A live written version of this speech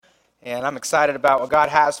And I'm excited about what God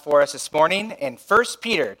has for us this morning in 1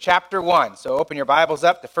 Peter chapter 1. So open your Bibles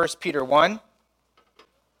up to 1 Peter 1.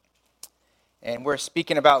 And we're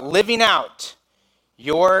speaking about living out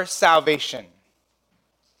your salvation.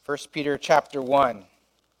 1 Peter chapter 1.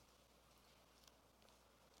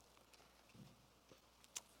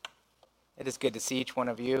 It is good to see each one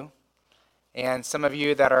of you. And some of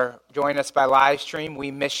you that are joining us by live stream, we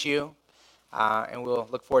miss you. And we'll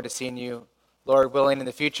look forward to seeing you, Lord willing, in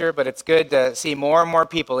the future. But it's good to see more and more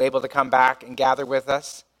people able to come back and gather with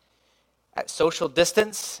us at social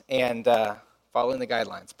distance and following the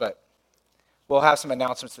guidelines. But we'll have some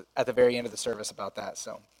announcements at the very end of the service about that.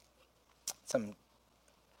 So some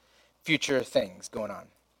future things going on.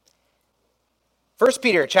 1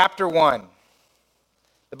 Peter chapter 1.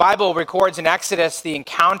 The Bible records in Exodus the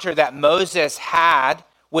encounter that Moses had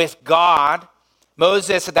with God.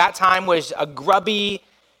 Moses at that time was a grubby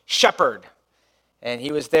shepherd, and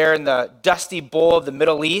he was there in the dusty bowl of the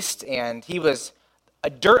Middle East, and he was a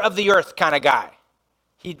dirt of the earth kind of guy.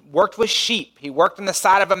 He worked with sheep. He worked on the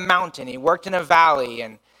side of a mountain. He worked in a valley,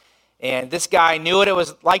 and this guy knew what it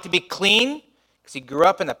was like to be clean because he grew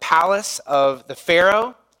up in the palace of the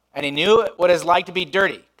Pharaoh, and he knew what it was like to be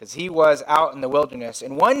dirty because he was out in the wilderness.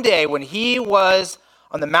 And one day when he was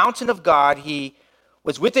on the mountain of God, he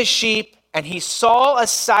was with his sheep, and he saw a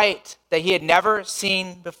sight that he had never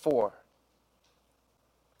seen before.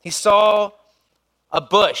 He saw a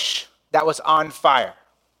bush that was on fire.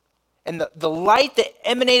 And the light that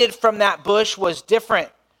emanated from that bush was different.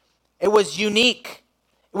 It was unique.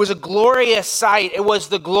 It was a glorious sight. It was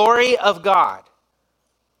the glory of God.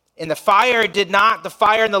 And the fire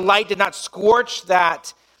and the light did not scorch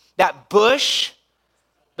that bush,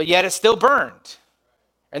 but yet it still burned.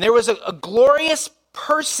 And there was a glorious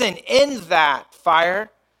person in that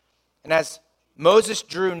fire. And as Moses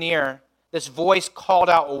drew near, this voice called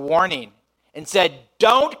out a warning and said,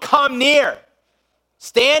 "Don't come near.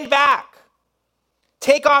 Stand back.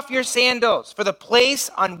 Take off your sandals, for the place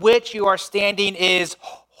on which you are standing is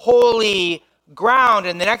holy ground."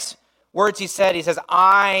 And the next words he says,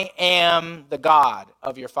 "I am the God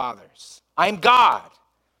of your fathers." I'm God.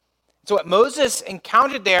 So what Moses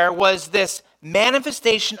encountered there was this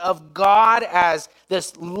manifestation of God as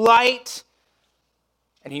this light,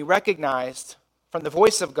 and he recognized from the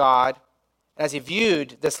voice of God, as he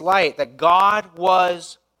viewed this light, that God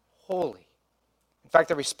was holy. In fact,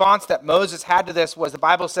 the response that Moses had to this was, the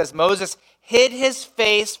Bible says, Moses hid his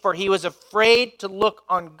face for he was afraid to look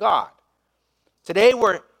on God. Today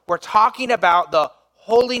we're talking about the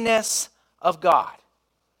holiness of God.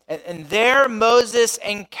 And there Moses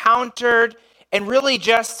encountered, and really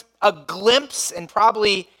just a glimpse, and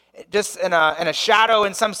probably just in a shadow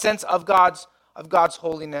in some sense of God's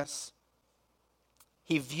holiness.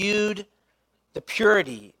 He viewed the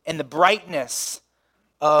purity and the brightness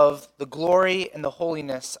of the glory and the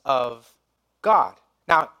holiness of God.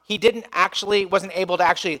 Now, he wasn't able to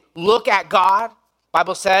actually look at God.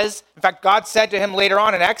 Bible says, in fact, God said to him later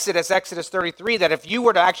on in Exodus 33, that if you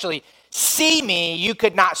were to actually see me, you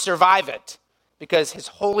could not survive it, because his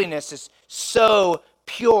holiness is so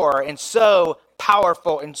pure and so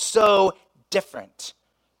powerful and so different.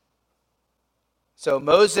 So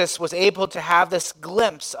Moses was able to have this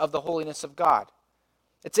glimpse of the holiness of God.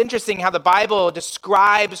 It's interesting how the Bible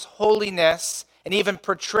describes holiness and even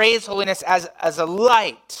portrays holiness as a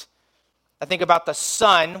light. I think about the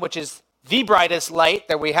sun, which is the brightest light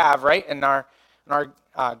that we have, right, in our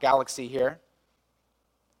galaxy here.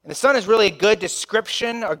 And the sun is really a good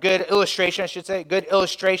description, or good illustration, I should say, a good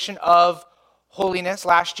illustration of holiness.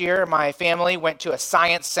 Last year, my family went to a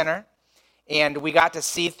science center, and we got to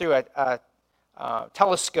see through a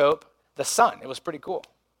telescope the sun. It was pretty cool.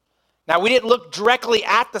 Now, we didn't look directly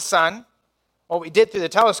at the sun, we did through the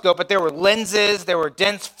telescope, but there were lenses, there were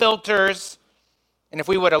dense filters, and if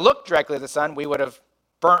we would have looked directly at the sun, we would have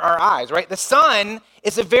burnt our eyes, right? The sun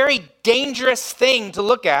is a very dangerous thing to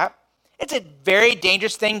look at. It's a very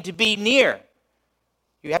dangerous thing to be near.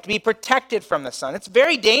 You have to be protected from the sun. It's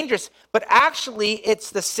very dangerous, but actually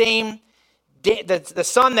it's the same, the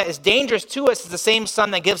sun that is dangerous to us is the same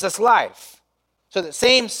sun that gives us life. So the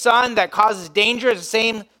same sun that causes danger is the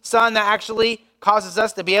same sun that actually causes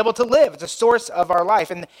us to be able to live. It's a source of our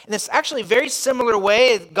life. And in this actually very similar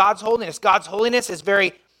way, God's holiness. God's holiness is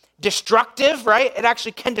very destructive, right? It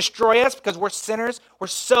actually can destroy us because we're sinners. We're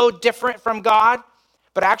so different from God.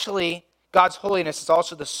 But actually, God's holiness is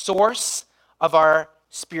also the source of our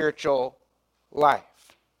spiritual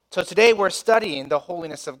life. So today we're studying the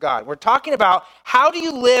holiness of God. We're talking about how do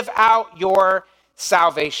you live out your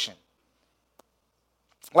salvation.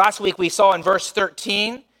 Last week we saw in verse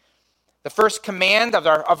 13 The first command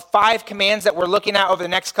of 5 commands that we're looking at over the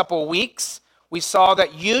next couple of weeks, we saw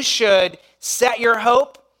that you should set your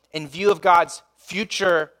hope in view of God's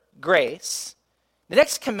future grace. The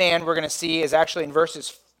next command we're going to see is actually in verse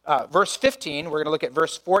 15. We're going to look at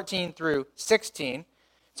verse 14 through 16.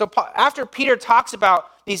 So after Peter talks about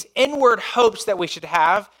these inward hopes that we should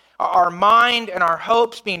have, our mind and our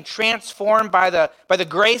hopes being transformed by the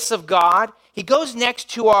grace of God, he goes next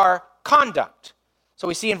to our conduct. So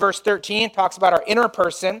we see in verse 13, it talks about our inner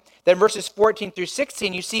person. Then verses 14 through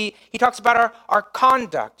 16, you see he talks about our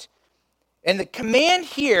conduct. And the command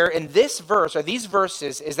here in this verse, or these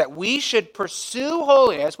verses, is that we should pursue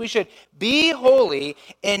holiness. We should be holy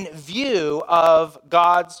in view of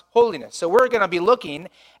God's holiness. So we're going to be looking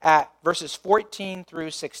at verses 14 through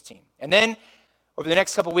 16. And then over the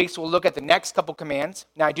next couple weeks, we'll look at the next couple commands.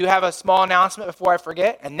 Now, I do have a small announcement before I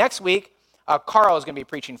forget. And next week, Carl is going to be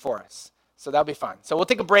preaching for us. So that'll be fun. So we'll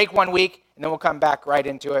take a break 1 week, and then we'll come back right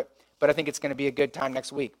into it. But I think it's going to be a good time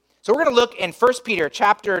next week. So we're going to look in 1 Peter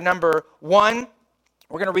chapter number 1.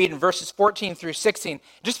 We're going to read in verses 14 through 16.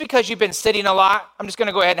 Just because you've been sitting a lot, I'm just going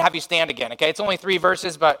to go ahead and have you stand again, okay? It's only 3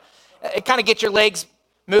 verses, but it kind of gets your legs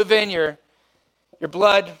moving, your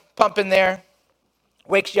blood pumping there,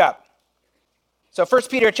 wakes you up. So 1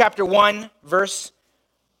 Peter chapter 1, verse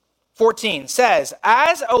 14 says,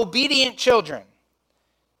 "As obedient children,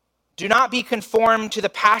 do not be conformed to the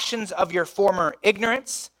passions of your former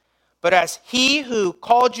ignorance, but as he who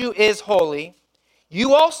called you is holy,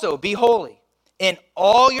 you also be holy in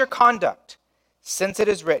all your conduct, since it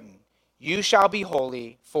is written, you shall be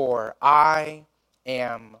holy, for I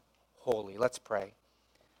am holy." Let's pray.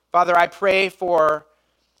 Father, I pray for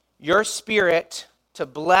your Spirit to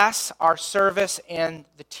bless our service and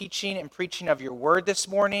the teaching and preaching of your word this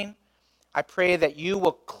morning. I pray that you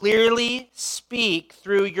will clearly speak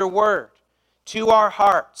through your word to our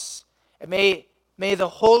hearts. And may the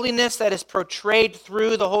holiness that is portrayed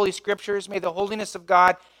through the Holy Scriptures, may the holiness of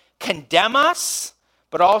God condemn us,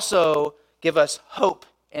 but also give us hope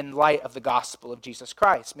in light of the gospel of Jesus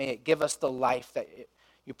Christ. May it give us the life that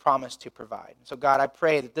you promised to provide. So God, I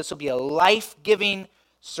pray that this will be a life-giving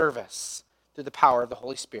service through the power of the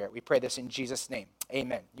Holy Spirit. We pray this in Jesus' name.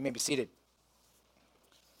 Amen. You may be seated.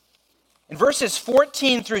 In verses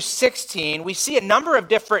 14 through 16, we see a number of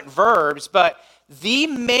different verbs, but the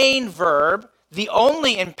main verb, the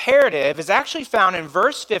only imperative, is actually found in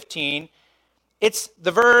verse 15. It's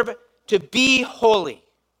the verb to be holy.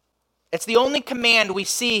 It's the only command we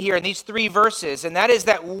see here in these 3 verses, and that is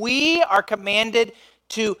that we are commanded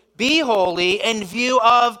to be holy in view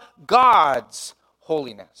of God's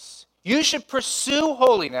holiness. You should pursue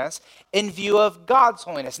holiness in view of God's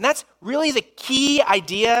holiness. And that's really the key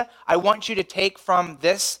idea I want you to take from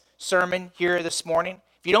this sermon here this morning.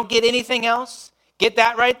 If you don't get anything else, get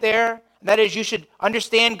that right there. And that is, you should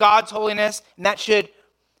understand God's holiness, and that should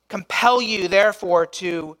compel you, therefore,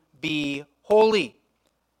 to be holy.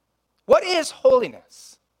 What is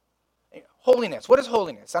holiness? Holiness. What is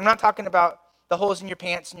holiness? I'm not talking about the holes in your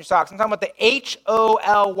pants and your socks. I'm talking about the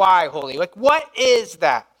H-O-L-Y, holy. Like, what is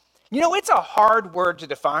that? You know, it's a hard word to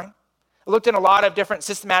define. I looked in a lot of different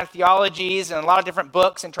systematic theologies and a lot of different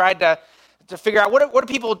books and tried to figure out what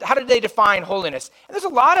do people, how did they define holiness? And there's a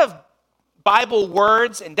lot of Bible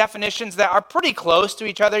words and definitions that are pretty close to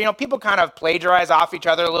each other. You know, people kind of plagiarize off each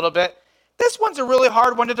other a little bit. This one's a really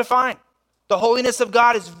hard one to define. The holiness of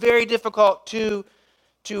God is very difficult to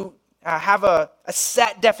have a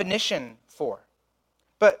set definition for.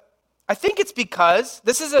 But I think it's because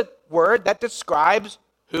this is a word that describes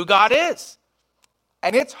who God is.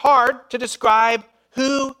 And it's hard to describe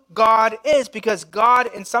who God is because God,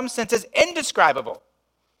 in some sense, is indescribable.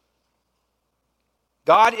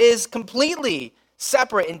 God is completely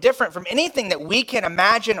separate and different from anything that we can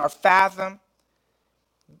imagine or fathom.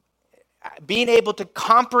 Being able to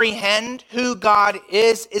comprehend who God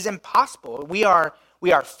is impossible. We are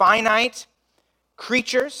finite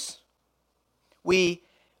creatures. We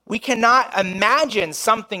cannot imagine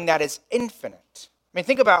something that is infinite. I mean,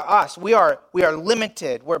 think about us. We are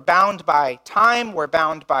limited. We're bound by time. We're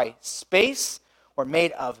bound by space. We're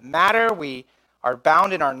made of matter. We are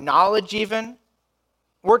bound in our knowledge even.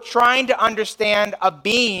 We're trying to understand a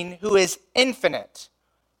being who is infinite,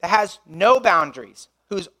 that has no boundaries,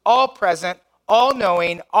 who's all present, all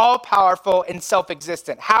knowing, all powerful, and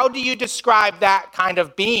self-existent. How do you describe that kind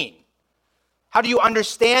of being? How do you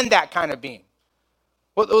understand that kind of being?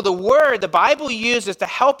 Well, the word the Bible uses to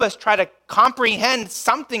help us try to comprehend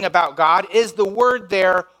something about God is the word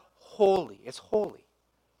there, holy. It's holy.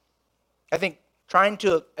 I think trying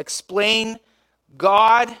to explain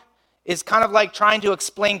God is kind of like trying to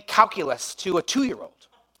explain calculus to a 2-year-old.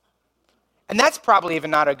 And that's probably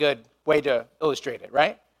even not a good way to illustrate it,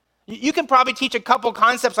 right? You can probably teach a couple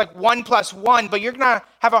concepts like 1 + 1, but you're going to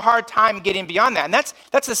have a hard time getting beyond that. And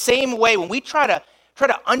that's the same way when we try to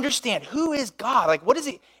understand who is God. Like, what is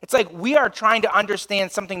he? It's like we are trying to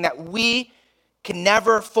understand something that we can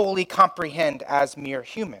never fully comprehend as mere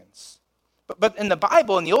humans. But in the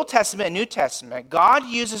Bible, in the Old Testament and New Testament, God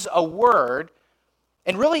uses a word,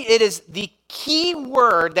 and really it is the key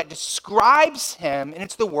word that describes him, and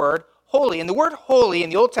it's the word holy. And the word holy in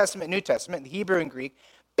the Old Testament and New Testament, in the Hebrew and Greek,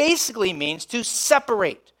 basically means to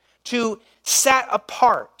separate, to set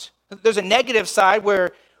apart. There's a negative side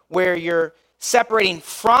where you're separating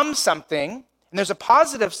from something, and there's a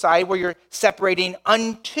positive side where you're separating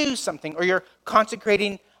unto something, or you're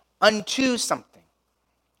consecrating unto something.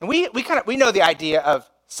 And we know the idea of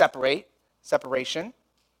separation.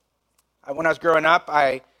 When I was growing up,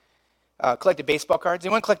 I collected baseball cards.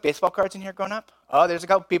 Anyone collect baseball cards in here growing up? Oh, there's a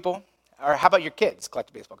couple people. Or how about your kids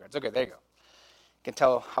collect baseball cards? Okay, there you go. You can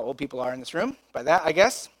tell how old people are in this room by that, I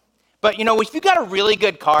guess. But if you got a really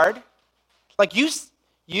good card, like you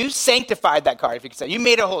sanctified that card, if you could say. You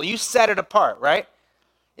made it whole. You set it apart, right?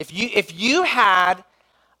 If you had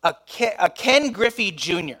a Ken Griffey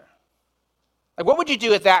Jr., like what would you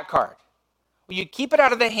do with that card? Well, you'd keep it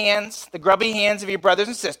out of the grubby hands of your brothers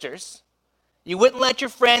and sisters. You wouldn't let your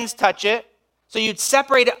friends touch it. So you'd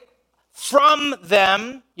separate it from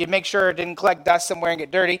them. You'd make sure it didn't collect dust somewhere and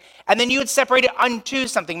get dirty. And then you would separate it unto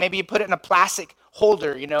something. Maybe you put it in a plastic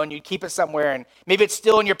holder, and you'd keep it somewhere. And maybe it's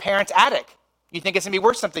still in your parents' attic. You think it's going to be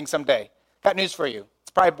worth something someday. Got news for you.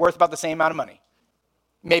 It's probably worth about the same amount of money.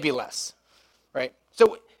 Maybe less, right?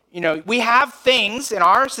 So, we have things in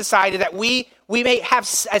our society that we may have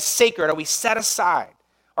as sacred, or we set aside.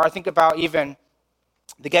 Or I think about even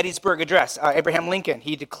the Gettysburg Address. Abraham Lincoln,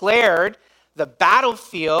 he declared the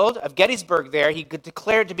battlefield of Gettysburg there, he could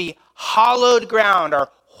declare it to be hallowed ground or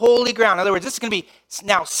holy ground. In other words, this is going to be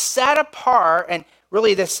now set apart, and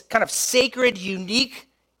really this kind of sacred, unique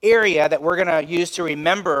area that we're going to use to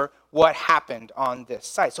remember what happened on this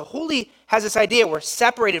site. So holy has this idea we're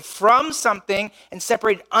separated from something and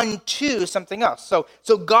separated unto something else.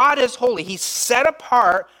 So God is holy. He's set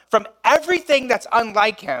apart from everything that's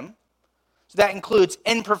unlike him. So that includes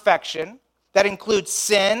imperfection. That includes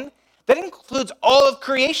sin. That includes all of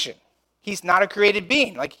creation. He's not a created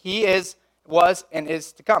being. Like he is, was, and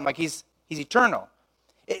is to come. Like he's eternal.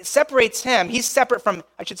 It separates him. He's separate from,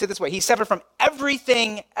 I should say it this way, he's separate from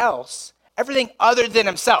everything else, everything other than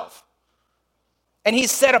himself. And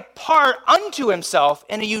he's set apart unto himself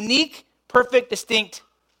in a unique, perfect, distinct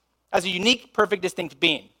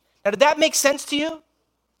being. Now, did that make sense to you?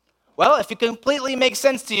 Well, if it completely makes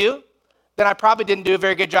sense to you, then I probably didn't do a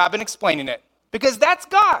very good job in explaining it, because that's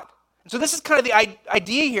God. And so this is kind of the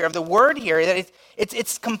idea here of the word here, that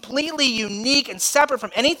it's completely unique and separate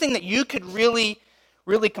from anything that you could really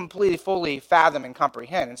completely, fully fathom and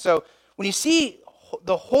comprehend. And so when you see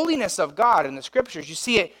the holiness of God in the scriptures, you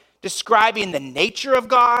see it describing the nature of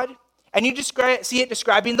God, and you see it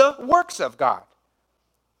describing the works of God.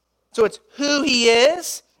 So it's who he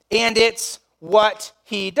is, and it's what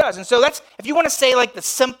he does. And so that's, if you want to say like the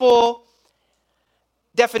simple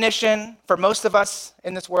definition for most of us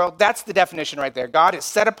in this world, that's the definition right there. God is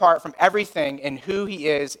set apart from everything in who he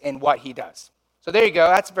is and what he does. So there you go.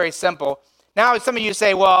 That's very simple. Now, some of you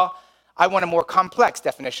say, well, I want a more complex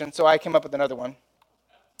definition, so I came up with another one.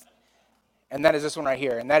 And that is this one right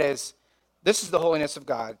here. And that is, this is the holiness of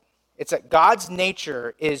God. It's that God's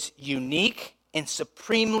nature is unique and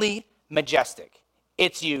supremely majestic.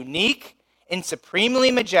 It's unique and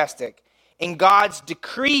supremely majestic. And God's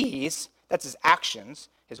decrees, that's his actions,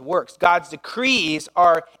 his works, God's decrees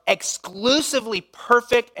are exclusively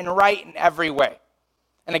perfect and right in every way.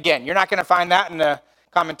 And again, you're not going to find that in a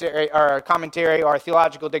commentary or a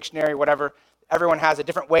theological dictionary, whatever. Everyone has a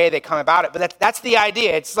different way they come about it. But that's the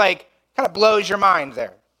idea. It's like, kind of blows your mind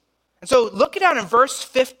there. And so look down in verse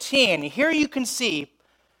 15. Here you can see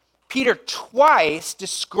Peter twice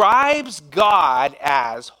describes God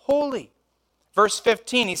as holy. Verse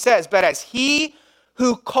 15, he says, but as he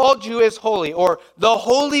who called you is holy, or the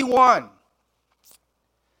Holy One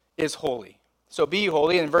is holy. So be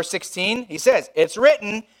holy. And in verse 16, he says, it's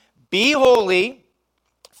written, be holy,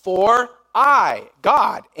 for I,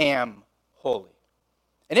 God, am holy.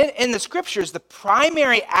 And in the scriptures, the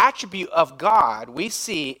primary attribute of God we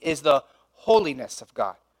see is the holiness of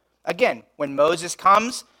God. Again, when Moses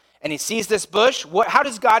comes and he sees this bush, how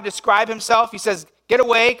does God describe himself? He says, get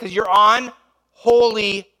away because you're on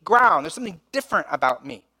holy ground. There's something different about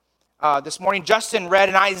me. This morning, Justin read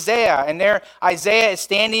in Isaiah, and there Isaiah is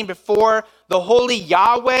standing before the holy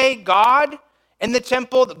Yahweh, God, in the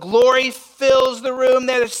temple. The glory fills the room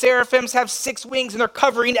there. The seraphims have 6 wings, and they're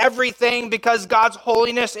covering everything because God's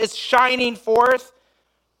holiness is shining forth.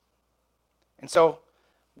 And so,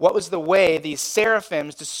 what was the way these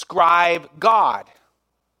seraphims describe God?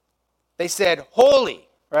 They said, holy,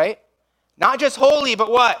 right? Not just holy,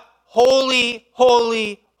 but what? Holy,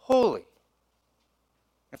 holy, holy.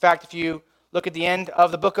 In fact, if you look at the end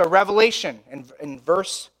of the book of Revelation in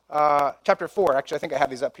verse chapter 4, actually, I think I have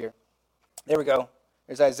these up here. There we go.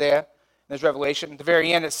 There's Isaiah, and there's Revelation. At the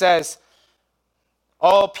very end, it says,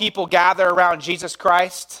 all people gather around Jesus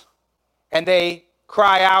Christ, and they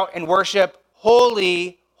cry out and worship,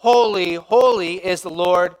 holy, holy, holy is the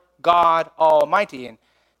Lord God Almighty. And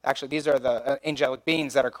actually, these are the angelic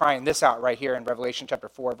beings that are crying this out right here in Revelation chapter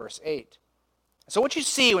 4, verse 8. So what you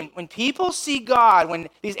see, when people see God, when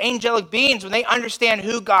these angelic beings, when they understand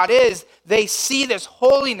who God is, they see this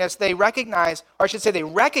holiness, they recognize, or I should say they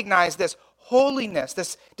recognize this holiness,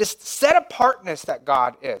 this set-apartness that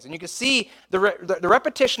God is. And you can see the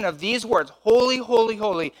repetition of these words, holy, holy,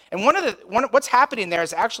 holy. And what's happening there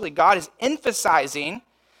is actually God is emphasizing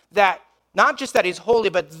that, not just that he's holy,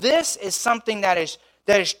 but this is something that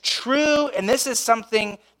is true, and this is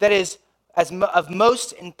something that is of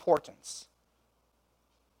most importance.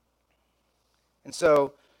 And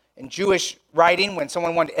so in Jewish writing, when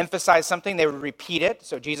someone wanted to emphasize something, they would repeat it.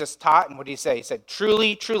 So Jesus taught, and what did he say? He said,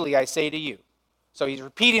 truly, truly, I say to you. So he's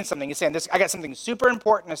repeating something. He's saying, I got something super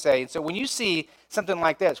important to say. And so when you see something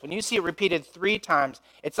like this, when you see it repeated 3 times,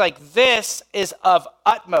 it's like this is of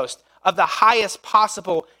utmost, of the highest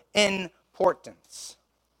possible importance.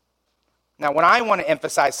 Now, when I want to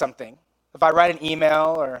emphasize something, if I write an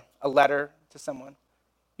email or a letter to someone,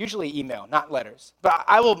 usually email, not letters, but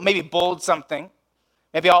I will maybe bold something,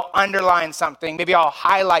 maybe I'll underline something, maybe I'll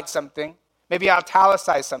highlight something, maybe I'll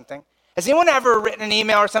italicize something. Has anyone ever written an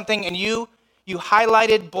email or something and you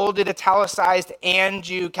highlighted, bolded, italicized, and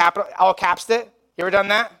you all capsed it? You ever done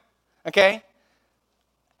that? Okay.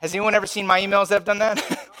 Has anyone ever seen my emails that have done that?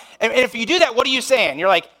 And if you do that, what are you saying? You're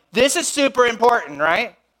like, this is super important,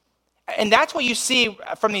 right? And that's what you see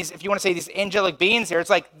from these, if you want to say these angelic beings here, it's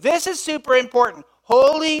like, this is super important.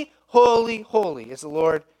 Holy, holy, holy is the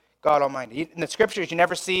Lord God Almighty. In the scriptures, you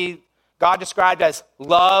never see God described as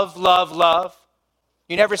love, love, love.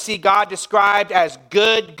 You never see God described as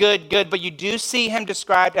good, good, good, but you do see him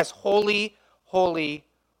described as holy, holy,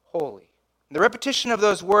 holy. And the repetition of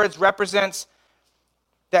those words represents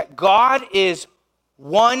that God is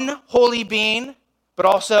one holy being, but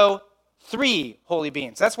also 3 holy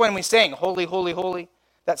beings. That's when we sing holy, holy, holy,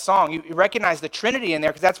 that song. You recognize the Trinity in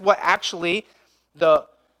there because that's what actually the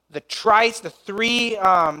 3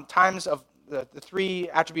 times of the 3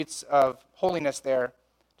 attributes of holiness there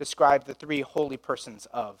describe the 3 holy persons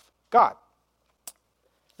of God.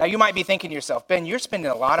 Now you might be thinking to yourself, Ben, you're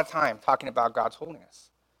spending a lot of time talking about God's holiness.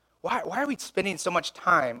 Why are we spending so much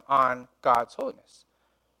time on God's holiness?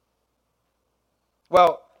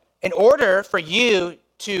 Well, in order for you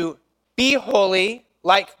to be holy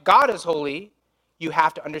like God is holy, you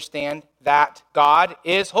have to understand that God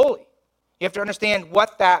is holy. You have to understand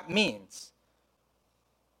what that means.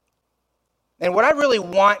 And what I really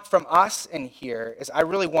want from us in here is I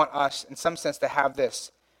really want us, in some sense, to have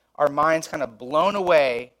our minds kind of blown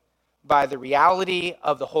away by the reality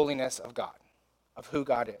of the holiness of God, of who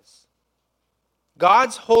God is.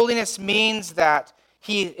 God's holiness means that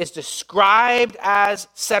he is described as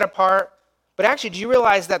set apart. But actually, do you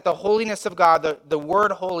realize that the holiness of God, the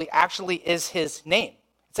word holy, actually is his name?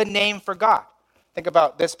 It's a name for God. Think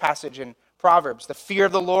about this passage in Proverbs. The fear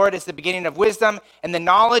of the Lord is the beginning of wisdom, and the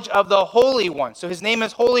knowledge of the Holy One. So his name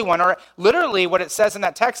is Holy One, or literally what it says in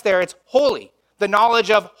that text there, it's holy. The knowledge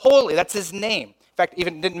of holy, that's his name. In fact,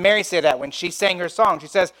 even didn't Mary say that when she sang her song? She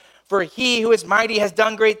says, for he who is mighty has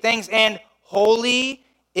done great things, and holy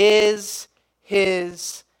is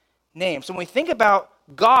his name. So when we think about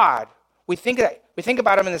God, we think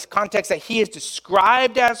about him in this context that he is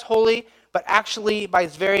described as holy, but actually by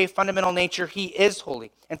his very fundamental nature, he is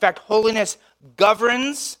holy. In fact, holiness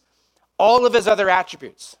governs all of his other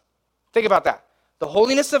attributes. Think about that. The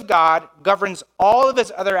holiness of God governs all of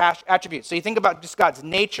his other attributes. So you think about just God's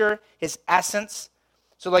nature, his essence.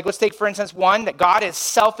 So like let's take, for instance, one, that God is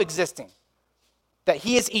self-existing, that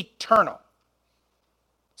he is eternal.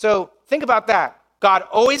 So think about that. God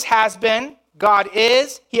always has been, God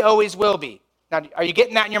is, he always will be. Now, are you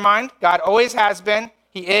getting that in your mind? God always has been,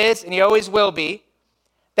 he is, and he always will be.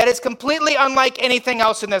 That is completely unlike anything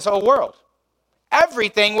else in this whole world.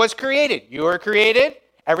 Everything was created. You were created.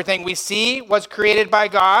 Everything we see was created by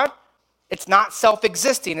God. It's not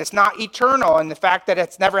self-existing. It's not eternal in the fact that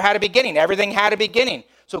it's never had a beginning. Everything had a beginning.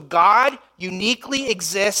 So God uniquely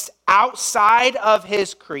exists outside of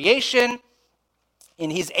his creation, and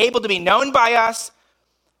he's able to be known by us,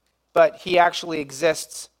 but he actually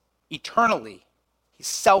exists eternally. He's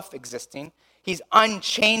self-existing. He's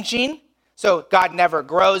unchanging. So God never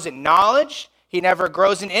grows in knowledge. He never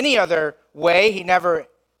grows in any other way. He never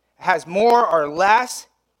has more or less.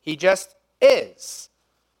 He just is.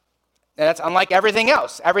 And that's unlike everything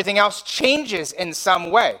else. Everything else changes in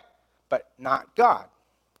some way, but not God.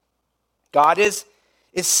 God is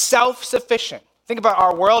self-sufficient. Think about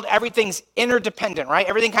our world. Everything's interdependent, right?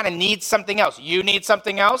 Everything kind of needs something else. You need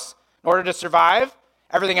something else in order to survive.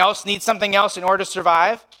 Everything else needs something else in order to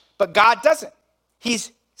survive. But God doesn't.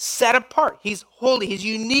 He's set apart. He's holy. He's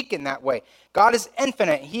unique in that way. God is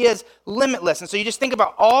infinite. He is limitless. And so you just think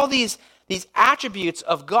about all these attributes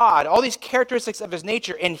of God, all these characteristics of his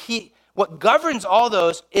nature, and what governs all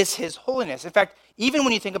those is his holiness. In fact, even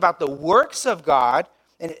when you think about the works of God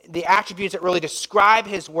and the attributes that really describe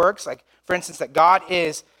his works, like for instance, that God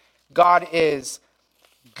is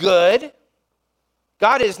good.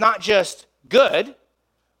 God is not just good,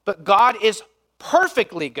 but God is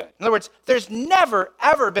perfectly good. In other words, there's never,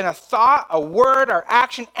 ever been a thought, a word, or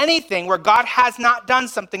action, anything where God has not done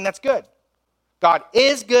something that's good. God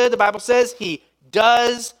is good. The Bible says he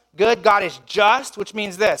does good. God is just, which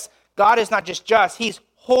means this. God is not just just, he's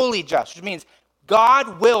wholly just, which means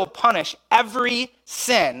God will punish every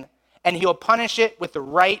sin, and he'll punish it with the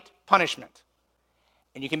right punishment.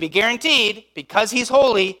 And you can be guaranteed, because he's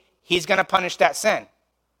holy, he's going to punish that sin.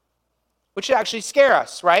 Which should actually scare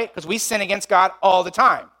us, right? Because we sin against God all the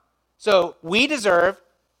time. So we deserve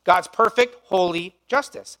God's perfect, holy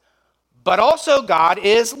justice. But also God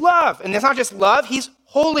is love. And it's not just love, he's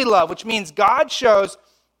holy love, which means God shows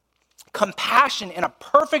compassion in a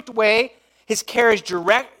perfect way. His care is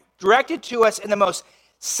directed to us in the most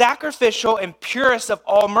sacrificial and purest of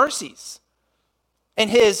all mercies. And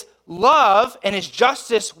his love and his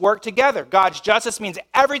justice work together. God's justice means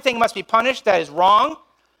everything must be punished that is wrong,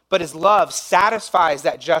 but his love satisfies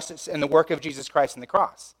that justice in the work of Jesus Christ on the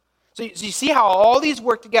cross. So you see how all these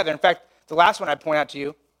work together. In fact, the last one I point out to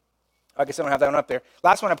you, I guess I don't have that one up there.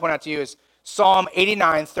 Last one I point out to you is Psalm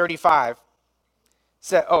 89:35.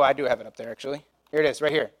 I do have it up there, actually. Here it is,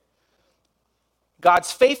 right here.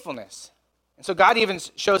 God's faithfulness. And so God even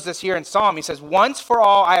shows this here in Psalm. He says, once for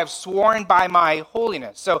all I have sworn by my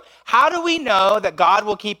holiness. So how do we know that God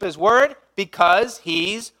will keep his word? Because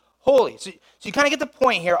he's holy. So you kind of get the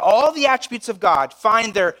point here. All the attributes of God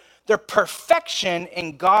find their perfection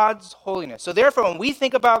in God's holiness. So therefore, when we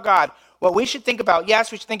think about God, what we should think about,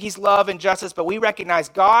 yes, we should think he's love and justice, but we recognize,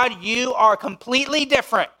 God, you are completely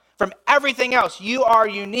different from everything else. You are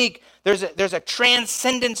unique. There's a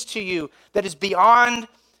transcendence to you that is beyond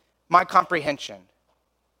my comprehension.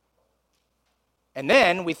 And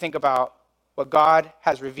then we think about what God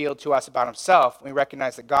has revealed to us about himself. We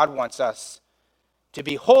recognize that God wants us to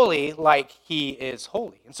be holy like he is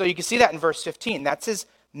holy. And so you can see that in verse 15. That's his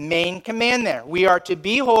main command there. We are to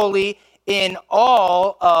be holy in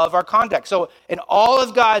all of our conduct. So in all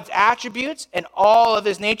of God's attributes and all of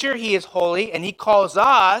his nature, he is holy, and he calls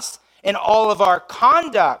us in all of our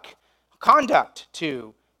conduct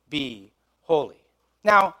to be holy.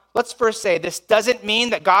 Now, let's first say this doesn't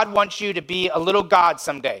mean that God wants you to be a little God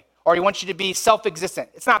someday, or he wants you to be self-existent.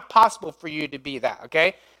 It's not possible for you to be that,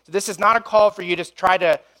 okay? So this is not a call for you to try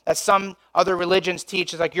to, as some other religions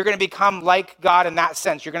teach, is like you're going to become like God in that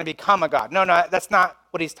sense. You're going to become a God. No, that's not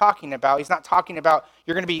what he's talking about. He's not talking about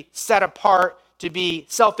you're going to be set apart to be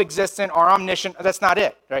self-existent or omniscient. That's not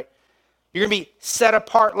it, right? You're going to be set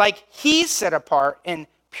apart like he's set apart in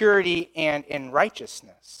purity and in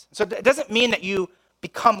righteousness. So it doesn't mean that you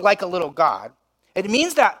become like a little God. It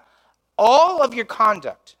means that all of your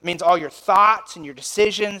conduct, it means all your thoughts and your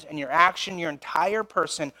decisions and your action, your entire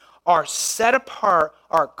person are set apart,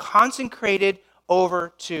 are consecrated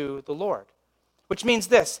over to the Lord. Which means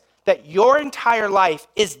this, that your entire life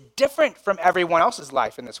is different from everyone else's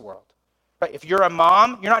life in this world. Right? If you're a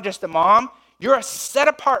mom, you're not just a mom, you're a set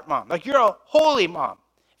apart mom. Like you're a holy mom.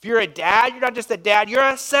 If you're a dad, you're not just a dad, you're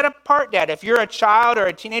a set apart dad. If you're a child or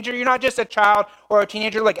a teenager, you're not just a child or a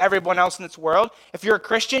teenager like everyone else in this world. If you're a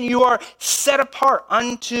Christian, you are set apart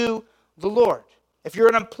unto the Lord. If you're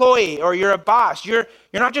an employee or you're a boss, you're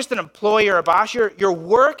not just an employee or a boss, your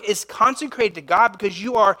work is consecrated to God because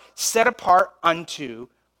you are set apart unto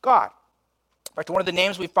God. In fact, one of the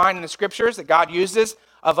names we find in the scriptures that God uses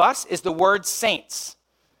of us is the word saints.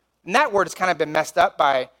 And that word has kind of been messed up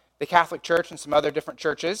by the Catholic Church and some other different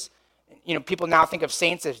churches. You know, people now think of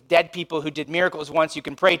saints as dead people who did miracles once you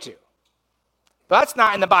can pray to. But that's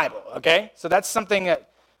not in the Bible, okay? So that's something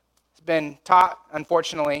that been taught,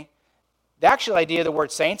 unfortunately, the actual idea of the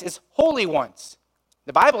word saints is holy ones.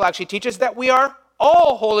 The Bible actually teaches that we are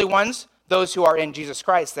all holy ones, those who are in Jesus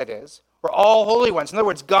Christ, that is. We're all holy ones. In other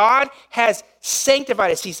words, God has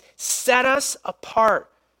sanctified us. He's set us apart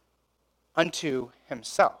unto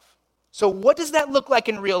himself. So what does that look like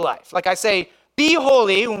in real life? Like I say, be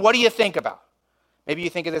holy, and what do you think about? Maybe you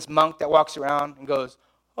think of this monk that walks around and goes,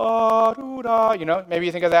 maybe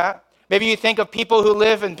you think of that. Maybe you think of people who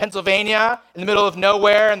live in Pennsylvania in the middle of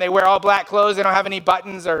nowhere and they wear all black clothes, they don't have any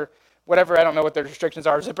buttons or whatever, I don't know what their restrictions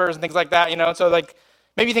are, zippers and things like that, So like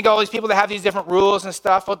maybe you think of all these people that have these different rules and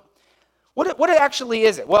stuff. Well, what actually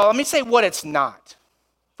is it? Well, let me say what it's not.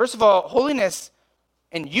 First of all, holiness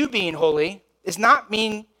and you being holy does not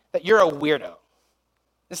mean that you're a weirdo.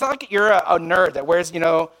 It's not like you're a nerd that wears,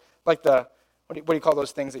 like the, what do you call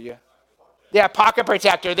those things that you... Yeah, pocket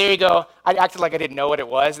protector. There you go. I acted like I didn't know what it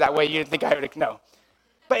was. That way you didn't think I would know.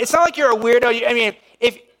 But it's not like you're a weirdo. I mean,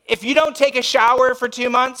 if you don't take a shower for 2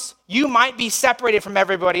 months, you might be separated from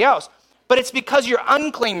everybody else. But it's because your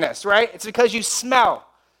uncleanness, right? It's because you smell,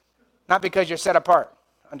 not because you're set apart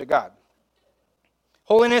unto God.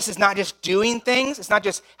 Holiness is not just doing things. It's not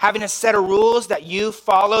just having a set of rules that you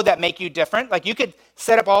follow that make you different. Like you could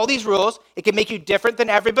set up all these rules. It can make you different than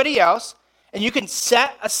everybody else. And you can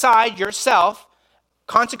set aside yourself,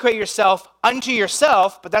 consecrate yourself unto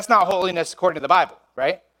yourself, but that's not holiness according to the Bible,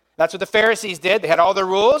 right? That's what the Pharisees did. They had all their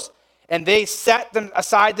rules, and they set them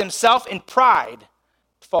aside themselves in pride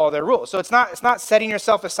to follow their rules. So it's not setting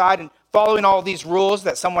yourself aside and following all these rules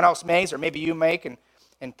that someone else makes, or maybe you make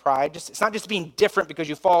in pride. It's not just being different because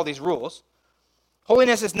you follow these rules.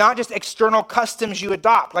 Holiness is not just external customs you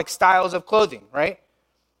adopt, like styles of clothing, right?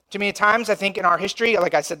 Too many times, I think, in our history,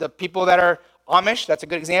 like I said, the people that are Amish, that's a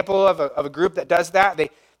good example of a group that does that.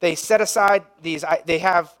 They set aside these,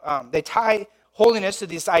 they tie holiness to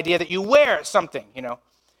this idea that you wear something,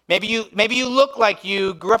 Maybe you look like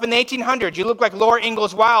you grew up in the 1800s. You look like Laura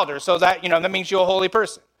Ingalls Wilder, so that, that means you're a holy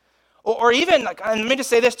person. Or even, and let me just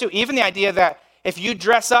say this too, even the idea that if you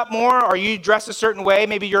dress up more or you dress a certain way,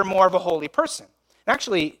 maybe you're more of a holy person. And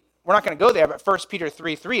actually, we're not going to go there, but 1 Peter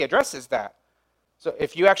 3:3 addresses that. So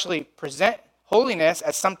if you actually present holiness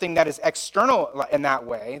as something that is external in that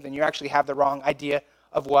way, then you actually have the wrong idea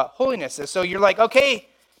of what holiness is. So you're like, okay,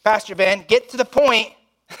 Pastor Ben, get to the point.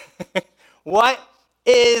 What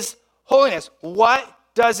is holiness? What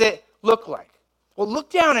does it look like? Well,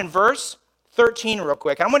 look down in verse 13 real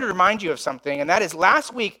quick. I want to remind you of something, and that is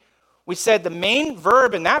last week we said the main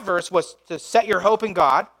verb in that verse was to set your hope in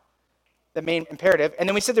God, the main imperative. And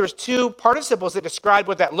then we said there was two participles that described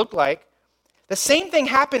what that looked like. The same thing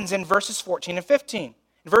happens in verses 14 and 15.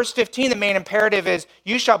 In verse 15, the main imperative is,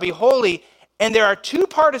 you shall be holy. And there are two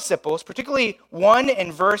participles, particularly one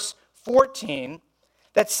in verse 14,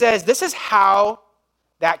 that says this is how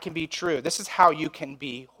that can be true. This is how you can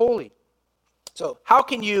be holy. So how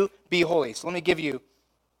can you be holy? So let me give you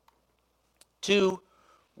two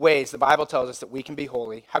ways the Bible tells us that we can be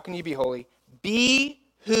holy. How can you be holy? Be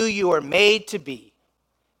who you are made to be.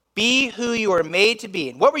 Be who you are made to be.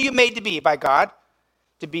 And what were you made to be by God?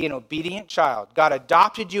 To be an obedient child. God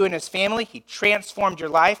adopted you in his family. He transformed your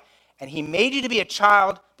life. And he made you to be a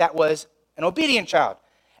child that was an obedient child.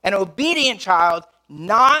 An obedient child,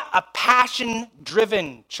 not a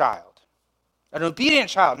passion-driven child. An obedient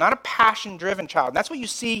child, not a passion-driven child. And that's what you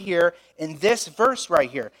see here in this verse right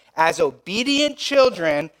here. As obedient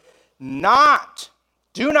children,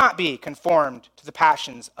 do not be conformed to the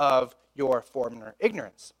passions of your former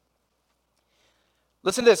ignorance.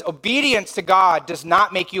 Listen to this. Obedience to God does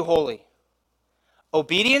not make you holy.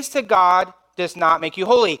 Obedience to God does not make you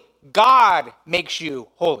holy. God makes you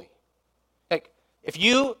holy. Like, if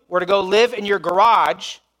you were to go live in your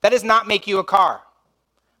garage, that does not make you a car.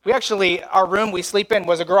 Our room we sleep in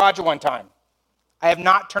was a garage at one time. I have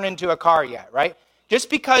not turned into a car yet, right? Just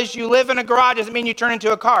because you live in a garage doesn't mean you turn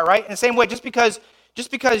into a car, right? In the same way, just because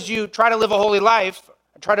you try to live a holy life,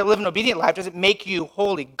 try to live an obedient life, doesn't make you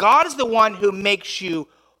holy. God is the one who makes you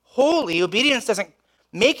holy. Obedience doesn't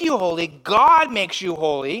make you holy. God makes you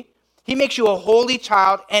holy. He makes you a holy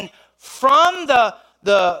child. And from the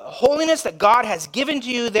holiness that God has given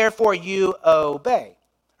to you, therefore you obey.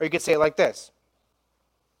 Or you could say it like this.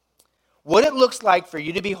 What it looks like for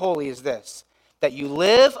you to be holy is this, that you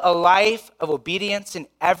live a life of obedience in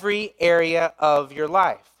every area of your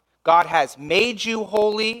life. God has made you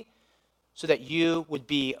holy so that you would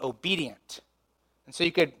be obedient. And so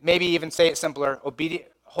you could maybe even say it simpler.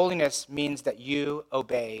 Holiness means that you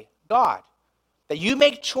obey God. That you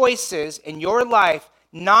make choices in your life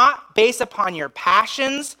not based upon your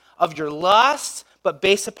passions of your lusts, but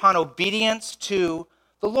based upon obedience to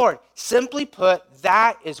the Lord. Simply put,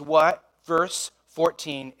 that is what verse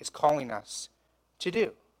 14 is calling us to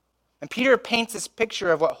do. And Peter paints this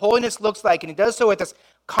picture of what holiness looks like, and he does so with this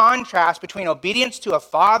contrast between obedience to a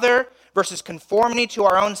father versus conformity to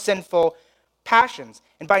our own sinful passions.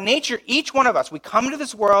 And by nature, each one of us, we come into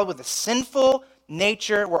this world with a sinful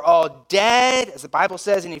nature. We're all dead, as the Bible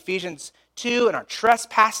says in Ephesians 2, and our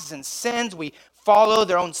trespasses and sins. We follow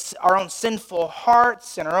our own sinful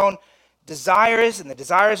hearts and our own desires and the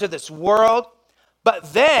desires of this world.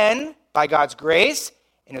 But then, by God's grace,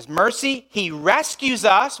 in his mercy, he rescues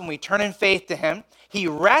us when we turn in faith to him. He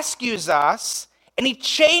rescues us, and he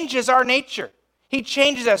changes our nature. He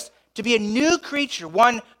changes us to be a new creature,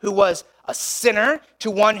 one who was a sinner to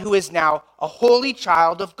one who is now a holy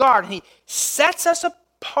child of God. And he sets us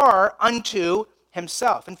apart unto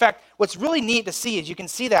himself. In fact, what's really neat to see is you can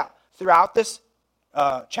see that throughout this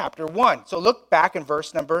chapter 1. So look back in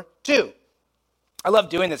verse number 2. I love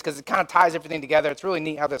doing this because it kind of ties everything together. It's really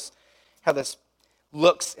neat how this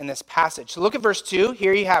looks in this passage. So look at verse 2.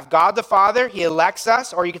 Here you have God the Father. He elects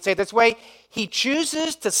us, or you could say it this way. He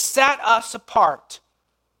chooses to set us apart.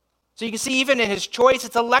 So you can see even in his choice,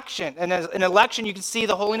 it's election. And as an election, you can see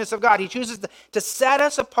the holiness of God. He chooses to set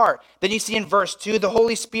us apart. Then you see in verse 2, the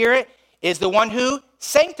Holy Spirit is the one who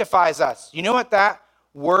sanctifies us. You know what that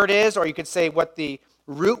word is, or you could say what the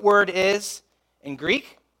root word is in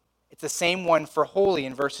Greek? It's the same one for holy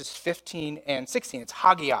in verses 15 and 16. It's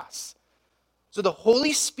hagios. So the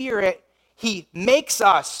Holy Spirit, he makes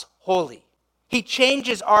us holy. He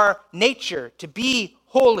changes our nature to be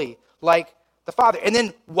holy like the Father. And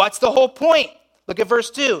then what's the whole point? Look at verse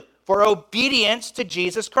 2. For obedience to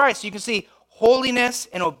Jesus Christ. So you can see holiness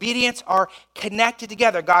and obedience are connected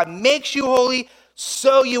together. God makes you holy,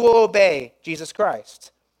 so you will obey Jesus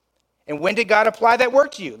Christ. And when did God apply that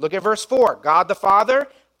work to you? Look at verse 4. God the Father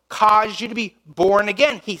caused you to be born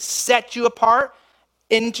again. He set you apart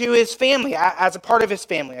into his family, as a part of his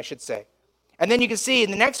family, I should say. And then you can see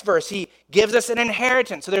in the next verse, he gives us an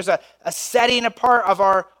inheritance. So there's a setting apart of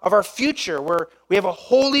our future, where we have a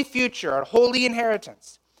holy future, a holy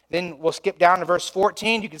inheritance. Then we'll skip down to verse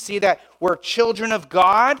 14. You can see that we're children of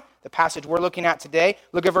God, the passage we're looking at today.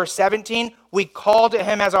 Look at verse 17. We call to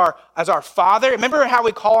him as our Father. Remember how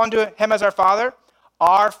we call unto him as our Father?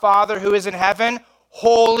 Our Father who is in heaven,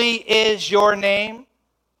 holy is your name.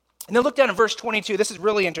 And then look down at verse 22. This is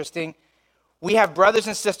really interesting. We have brothers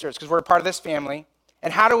and sisters because we're a part of this family.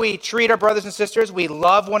 And how do we treat our brothers and sisters? We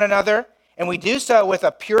love one another, and we do so with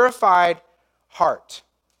a purified heart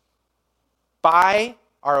by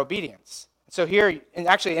our obedience. So here, and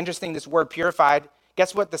actually interesting, this word purified,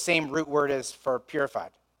 guess what the same root word is for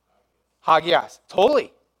purified? Hagios. It's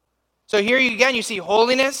holy. So here again, you see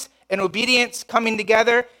holiness and obedience coming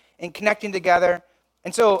together and connecting together.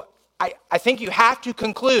 And so I think you have to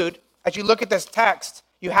conclude, as you look at this text,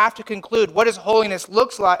 you have to conclude, what does holiness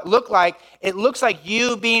look like? It looks like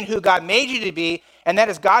you being who God made you to be, and that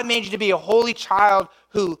is God made you to be a holy child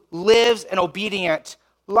who lives an obedient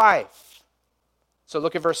life. So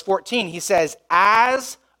look at verse 14. He says,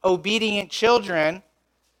 as obedient children,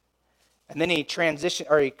 and then he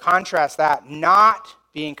contrasts that, not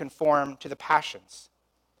being conformed to the passions.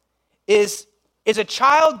 Is a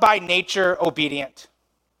child by nature obedient?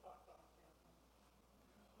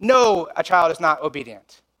 No, a child is not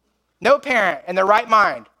obedient. No parent in their right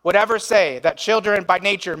mind would ever say that children by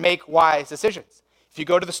nature make wise decisions. If you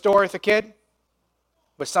go to the store with a kid,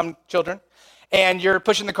 with some children, and you're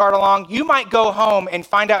pushing the cart along, you might go home and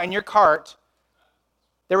find out in your cart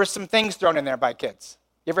there were some things thrown in there by kids.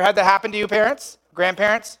 You ever had that happen to you, parents,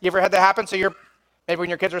 grandparents? You ever had that happen? So maybe when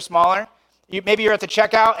your kids were smaller, maybe you're at the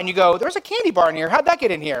checkout and you go, there's a candy bar in here. How'd that get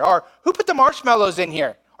in here? Or who put the marshmallows in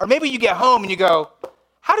here? Or maybe you get home and you go,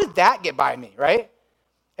 how did that get by me, right?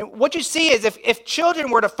 And what you see is if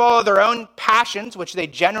children were to follow their own passions, which they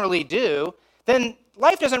generally do, then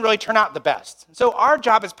life doesn't really turn out the best. So our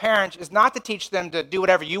job as parents is not to teach them to do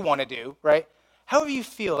whatever you want to do, right? However you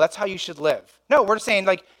feel, that's how you should live. No, we're saying,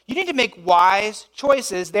 you need to make wise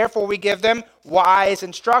choices. Therefore, we give them wise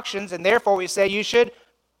instructions, and therefore we say you should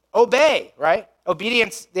obey, right?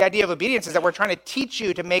 Obedience, the idea of obedience is that we're trying to teach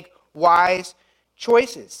you to make wise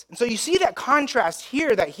choices. And so you see that contrast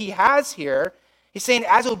here that he has here. He's saying,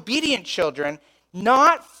 as obedient children,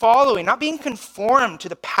 not being conformed to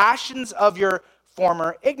the passions of your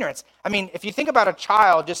former ignorance. I mean, if you think about a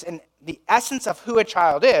child, just in the essence of who a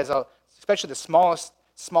child is, especially the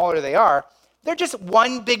smaller they are, they're just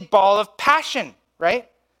one big ball of passion, right?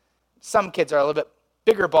 Some kids are a little bit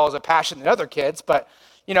bigger balls of passion than other kids, but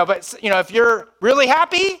if you're really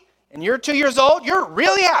happy and you're 2 years old, you're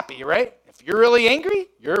really happy, right? If you're really angry,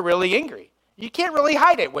 you're really angry. You can't really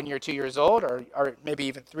hide it when you're 2 years old or maybe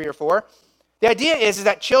even 3 or 4. The idea is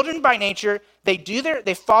that children by nature, they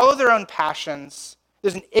follow their own passions.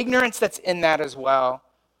 There's an ignorance that's in that as well.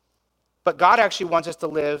 But God actually wants us to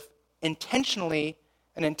live intentionally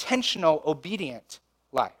an intentional, obedient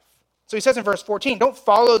life. So he says in verse 14, don't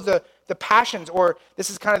follow the passions, or this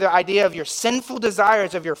is kind of the idea of your sinful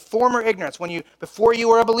desires of your former ignorance before you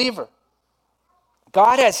were a believer.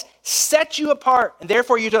 God has set you apart, and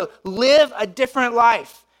therefore you're to live a different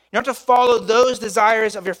life. You're not to follow those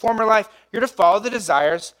desires of your former life. You're to follow the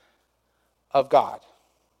desires of God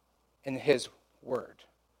in his word.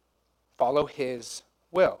 Follow his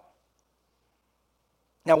will.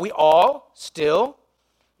 Now we all still,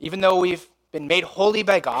 even though we've been made holy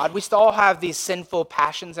by God, we still all have these sinful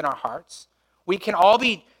passions in our hearts. We can all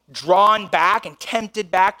be drawn back and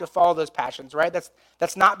tempted back to follow those passions, right?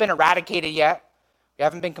 That's not been eradicated yet. We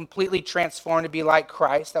haven't been completely transformed to be like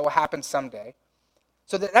Christ. That will happen someday.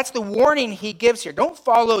 So that's the warning he gives here. Don't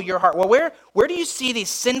follow your heart. Well, where do you see these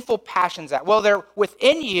sinful passions at? Well, they're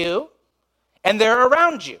within you and they're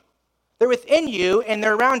around you. They're within you and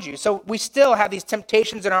they're around you. So we still have these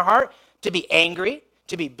temptations in our heart to be angry,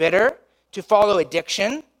 to be bitter, to follow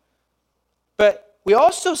addiction. But we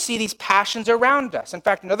also see these passions around us. In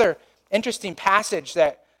fact, another interesting passage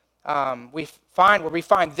that we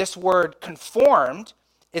find this word conformed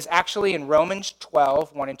is actually in Romans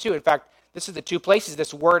 12, 1 and 2. In fact, this is the two places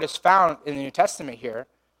this word is found in the New Testament here.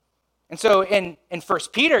 And so in 1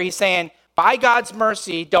 Peter, he's saying, by God's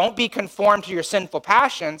mercy, don't be conformed to your sinful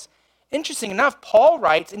passions. Interesting enough, Paul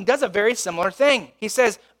writes and does a very similar thing. He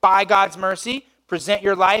says, by God's mercy, present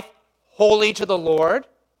your life holy to the Lord.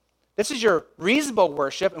 This is your reasonable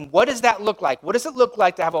worship. And what does that look like? What does it look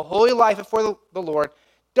like to have a holy life before the Lord?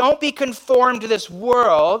 Don't be conformed to this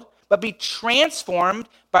world, but be transformed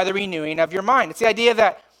by the renewing of your mind. It's the idea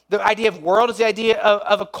of world is the idea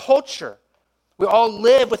of a culture. We all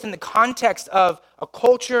live within the context of a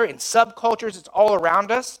culture and subcultures. It's all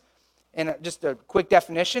around us. And just a quick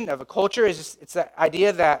definition of a culture is it's the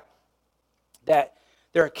idea that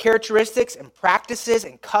there are characteristics and practices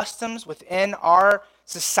and customs within our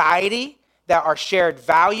society that are shared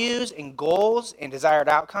values and goals and desired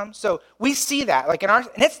outcomes. So we see that, and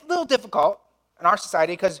it's a little difficult in our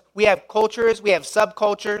society because we have cultures, we have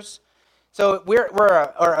subcultures. So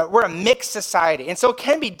we're a mixed society, and so it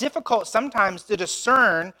can be difficult sometimes to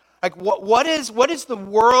discern what is the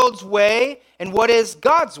world's way and what is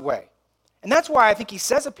God's way. And that's why I think he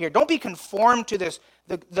says up here, don't be conformed to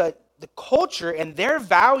the culture and their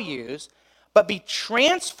values, but be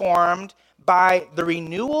transformed by the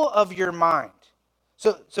renewal of your mind.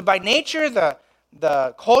 So by nature,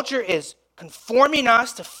 the culture is conforming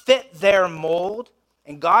us to fit their mold.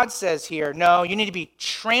 And God says here, no, you need to be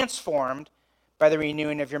transformed by the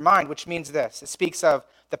renewing of your mind, which means this. It speaks of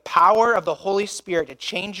the power of the Holy Spirit to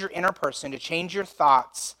change your inner person, to change your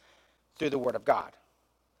thoughts through the Word of God.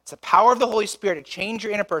 It's the power of the Holy Spirit to change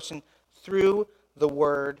your inner person through the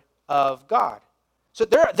Word of God. So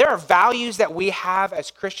there are values that we have as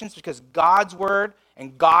Christians because God's Word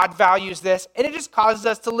and God values this, and it just causes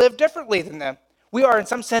us to live differently than them. We are, in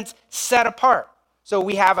some sense, set apart. So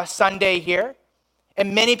we have a Sunday here,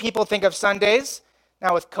 and many people think of Sundays.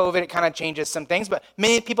 Now with COVID, it kind of changes some things, but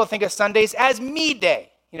many people think of Sundays as me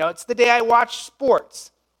day. It's the day I watch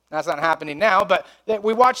sports. That's not happening now, but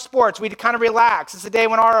we watch sports. We kind of relax. It's the day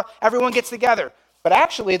when everyone gets together. But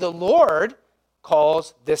actually, the Lord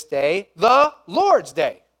calls this day the Lord's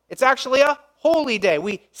Day. It's actually a holy day.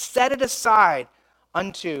 We set it aside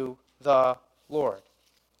unto the Lord.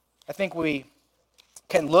 I think we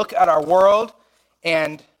can look at our world,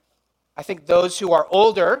 and I think those who are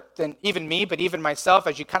older than even me, but even myself,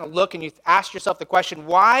 as you kind of look and you ask yourself the question,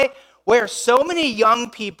 why are so many young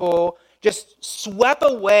people just swept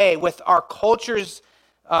away with our culture's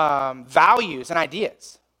values and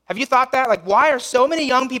ideas? Have you thought that? Why are so many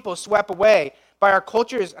young people swept away by our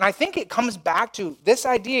cultures? And I think it comes back to this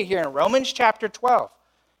idea here in Romans chapter 12.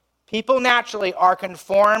 People naturally are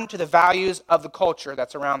conformed to the values of the culture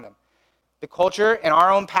that's around them. The culture and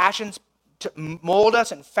our own passions to mold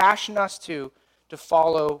us and fashion us to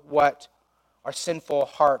follow what our sinful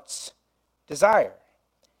hearts desire.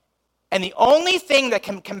 And the only thing that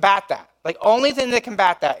can combat that,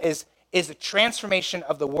 is the transformation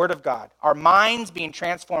of the Word of God. Our minds being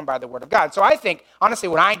transformed by the Word of God. So I think, honestly,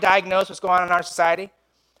 when I diagnose what's going on in our society,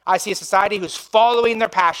 I see a society who's following their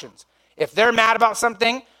passions. If they're mad about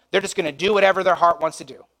something, they're just going to do whatever their heart wants to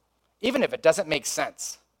do, even if it doesn't make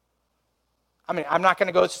sense. I mean, I'm not going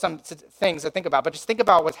to go to some things to think about, but just think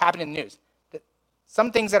about what's happening in the news.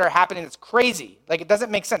 Some things that are happening that's crazy. It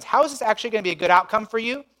doesn't make sense. How is this actually going to be a good outcome for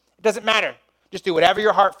you? It doesn't matter. Just do whatever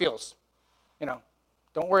your heart feels.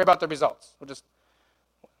 Don't worry about the results. We'll just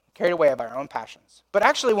carried away by our own passions. But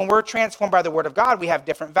actually, when we're transformed by the Word of God, we have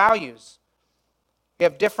different values. We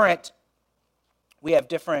have different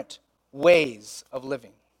ways of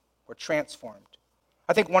living. We're transformed.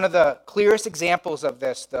 I think one of the clearest examples of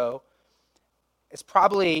this, though, is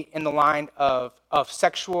probably in the line of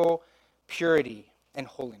sexual purity and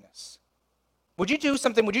holiness. Would you do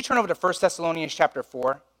something? Would you turn over to 1 Thessalonians chapter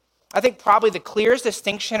 4? I think probably the clearest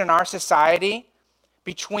distinction in our society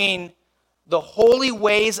between the holy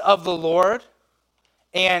ways of the Lord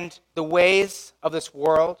and the ways of this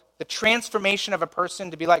world, the transformation of a person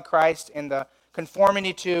to be like Christ and the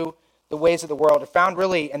conformity to the ways of the world, are found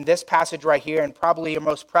really in this passage right here, and probably are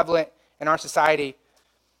most prevalent in our society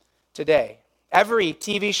today. Every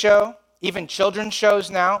TV show, even children's shows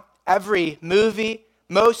now, every movie,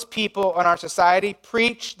 most people in our society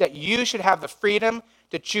preach that you should have the freedom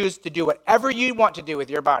to choose to do whatever you want to do with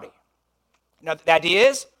your body. Now, the idea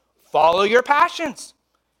is follow your passions.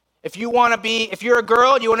 If you're a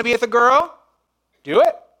girl, you want to be with a girl, do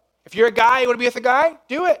it. If you're a guy, you want to be with a guy,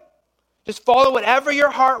 do it. Just follow whatever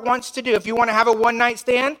your heart wants to do. If you want to have a one-night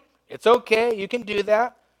stand, it's okay. You can do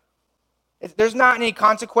that. There's not any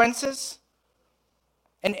consequences.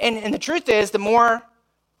 And the truth is, the more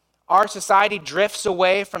our society drifts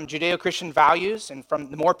away from Judeo-Christian values and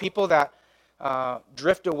from the more people that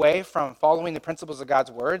drift away from following the principles of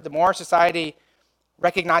God's word, the more our society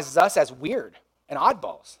recognizes us as weird and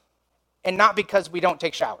oddballs. And not because we don't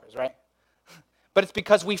take showers, right? But it's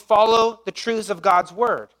because we follow the truths of God's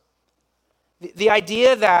word. The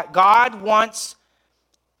idea that God wants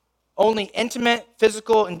only intimate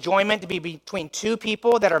physical enjoyment to be between two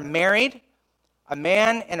people that are married, a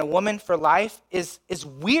man and a woman for life, is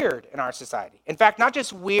weird in our society. In fact, not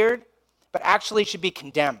just weird, but actually should be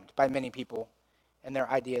condemned by many people and their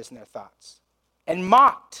ideas and their thoughts, and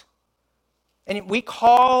mocked. And we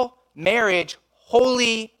call marriage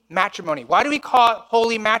holy matrimony. Why do we call it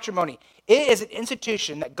holy matrimony? It is an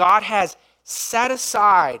institution that God has set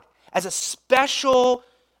aside as a special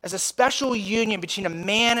union between a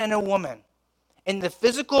man and a woman. And the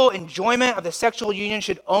physical enjoyment of the sexual union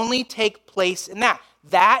should only take place in that.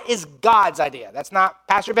 That is God's idea. That's not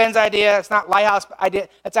Pastor Ben's idea. It's not Lighthouse idea.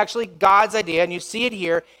 That's actually God's idea. And you see it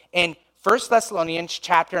here in 1 Thessalonians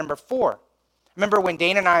chapter number 4. Remember when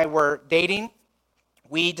Dana and I were dating,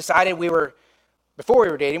 before we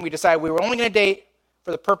were dating, we decided we were only going to date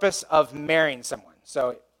for the purpose of marrying someone.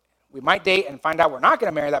 So we might date and find out we're not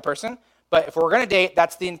going to marry that person, but if we're going to date,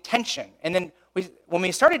 that's the intention. And then when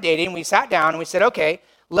we started dating, we sat down and we said, okay,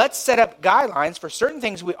 let's set up guidelines for certain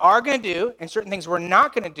things we are going to do and certain things we're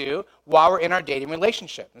not going to do while we're in our dating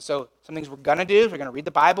relationship. And so some things we're going to do is we're going to read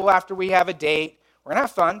the Bible after we have a date. We're going to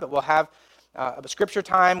have fun, but we'll have a scripture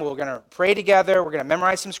time. We're going to pray together. We're going to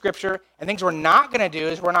memorize some scripture. And things we're not going to do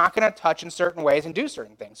is we're not going to touch in certain ways and do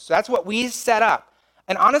certain things. So that's what we set up.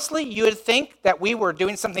 And honestly, you would think that we were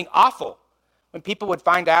doing something awful when people would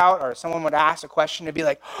find out or someone would ask a question to be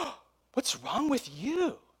like, oh, what's wrong with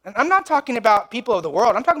you? And I'm not talking about people of the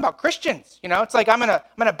world. I'm talking about Christians. It's like I'm in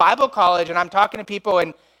a Bible college and I'm talking to people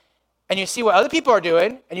and you see what other people are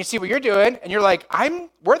doing and you see what you're doing and you're like,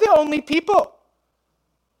 we're the only people.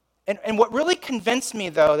 And what really convinced me,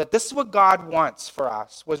 though, that this is what God wants for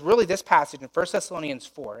us was really this passage in 1 Thessalonians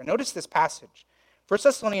 4. And notice this passage. 1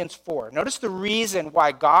 Thessalonians 4. Notice the reason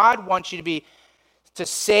why God wants you to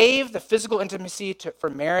save the physical intimacy for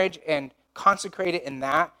marriage and consecrate it in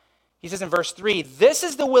that. He says in verse 3, this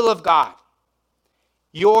is the will of God,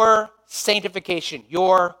 your sanctification,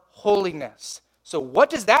 your holiness. So what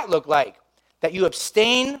does that look like? That you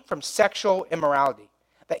abstain from sexual immorality.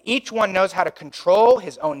 That each one knows how to control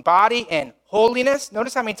his own body in holiness.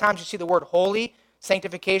 Notice how many times you see the word holy,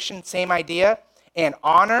 sanctification, same idea, and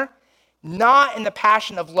honor. Not in the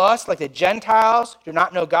passion of lust like the Gentiles who do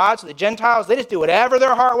not know God. So the Gentiles, they just do whatever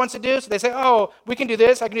their heart wants to do. So they say, oh, we can do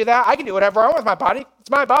this, I can do that. I can do whatever I want with my body. It's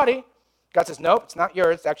my body. God says, nope, it's not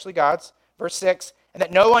yours. It's actually God's. Verse 6, and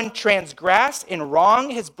that no one transgress and wrong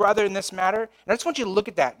his brother in this matter. And I just want you to look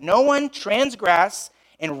at that. No one transgress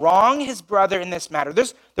and wrong his brother in this matter.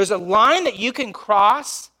 There's a line that you can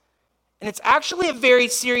cross, and it's actually a very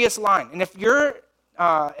serious line. And if you're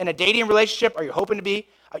in a dating relationship or you're hoping to be,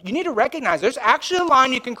 you need to recognize there's actually a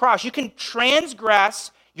line you can cross. You can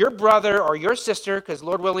transgress your brother or your sister, because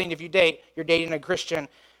Lord willing, if you date, you're dating a Christian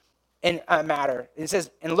in a matter. It says,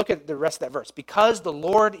 and look at the rest of that verse, because the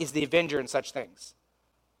Lord is the avenger in such things.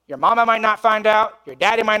 Your mama might not find out. Your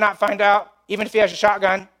daddy might not find out. Even if he has a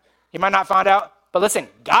shotgun, he might not find out. But listen,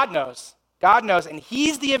 God knows. God knows, and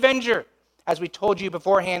he's the avenger. as we told you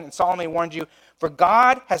beforehand and solemnly warned you, for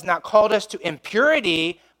God has not called us to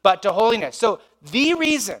impurity, but to holiness. So the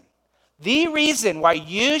reason why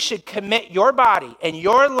you should commit your body and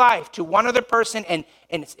your life to one other person, and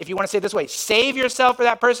if you want to say it this way, save yourself for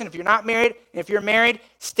that person. If you're not married, and if you're married,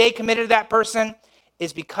 stay committed to that person,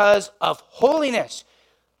 is because of holiness.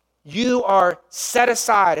 You are set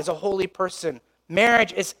aside as a holy person.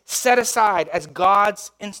 Marriage is set aside as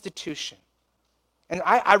God's institution. And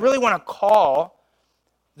I really want to call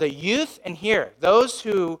the youth in here, those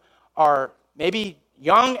who are maybe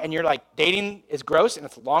young and you're like, dating is gross and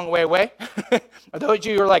it's a long way away. Or those of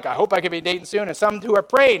you who are like, I hope I can be dating soon. And some who are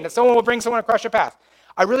praying that someone will bring someone across your path.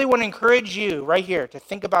 I really want to encourage you right here to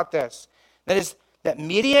think about this. That is, that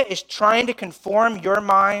media is trying to conform your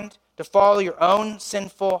mind to follow your own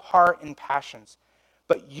sinful heart and passions.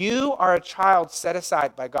 But you are a child set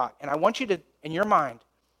aside by God. And I want you to, in your mind,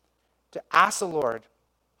 to ask the Lord,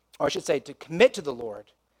 or I should say, to commit to the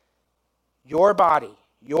Lord, your body,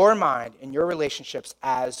 your mind, and your relationships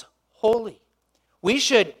as holy. We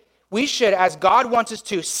should, as God wants us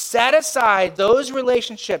to, set aside those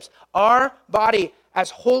relationships, our body, as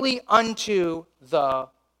holy unto the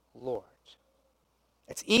Lord.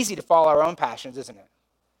 It's easy to follow our own passions, isn't it?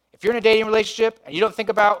 If you're in a dating relationship and you don't think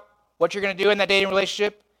about what you're going to do in that dating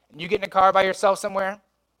relationship, and you get in a car by yourself somewhere,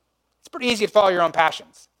 it's pretty easy to follow your own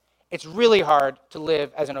passions. It's really hard to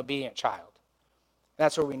live as an obedient child. And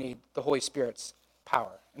that's where we need the Holy Spirit's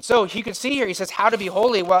power. And so you can see here, he says, how to be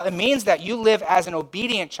holy. Well, it means that you live as an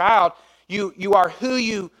obedient child. You are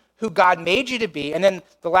who God made you to be. And then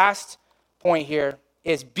the last point here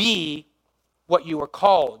is be what you were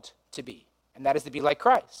called to be. And that is to be like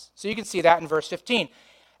Christ. So you can see that in verse 15.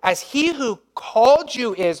 As he who called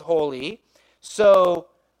you is holy, so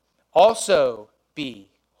also be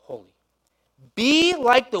holy. Be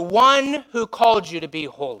like the one who called you to be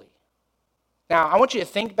holy. Now, I want you to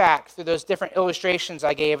think back through those different illustrations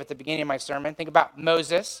I gave at the beginning of my sermon. Think about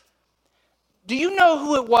Moses. Do you know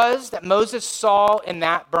who it was that Moses saw in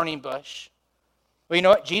that burning bush? Well, you know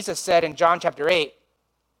what Jesus said in John chapter 8?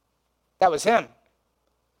 That was him.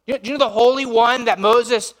 Do you know the Holy One that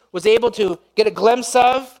Moses was able to get a glimpse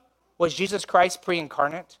of was Jesus Christ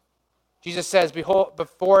pre-incarnate? Jesus says, behold,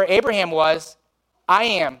 before Abraham was, I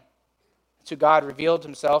am. To God revealed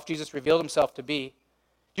himself. Jesus revealed himself to be.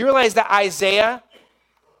 Do you realize that Isaiah,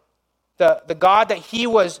 the God that he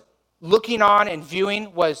was looking on and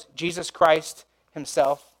viewing was Jesus Christ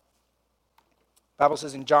himself? The Bible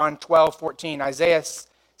says in John 12:14, Isaiah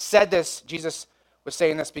said this, Jesus was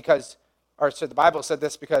saying this because, the Bible said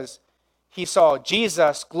this because he saw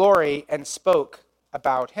Jesus' glory and spoke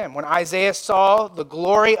about him. When Isaiah saw the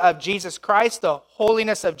glory of Jesus Christ, the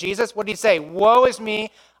holiness of Jesus, what did he say? Woe is me,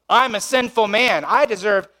 I'm a sinful man. I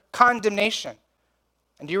deserve condemnation.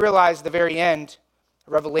 And do you realize at the very end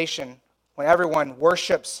of Revelation, when everyone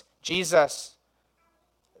worships Jesus,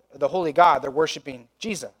 the holy God, they're worshiping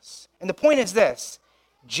Jesus. And the point is this: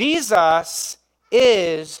 Jesus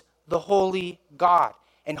is the holy God.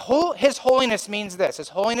 And his holiness means this. His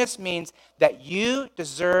holiness means that you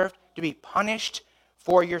deserve to be punished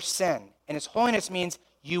for your sin. And his holiness means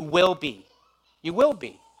you will be. You will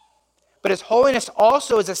be. But his holiness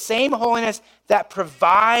also is the same holiness that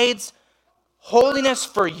provides holiness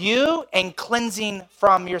for you and cleansing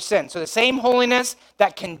from your sin. So the same holiness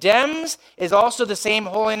that condemns is also the same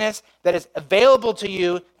holiness that is available to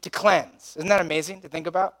you to cleanse. Isn't that amazing to think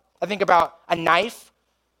about? I think about a knife,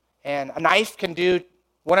 and a knife can do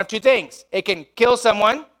one of two things. It can kill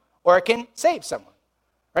someone or it can save someone,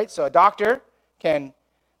 right? So a doctor can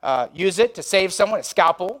use it to save someone, a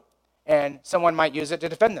scalpel, and someone might use it to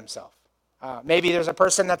defend themselves. Maybe there's a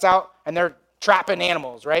person that's out and they're trapping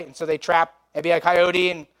animals, right? And so they trap maybe a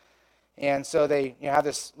coyote, and so they have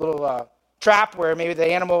this little trap where maybe the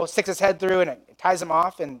animal sticks its head through and it ties them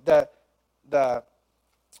off, and the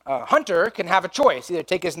hunter can have a choice: either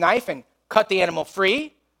take his knife and cut the animal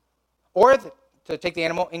free, or to take the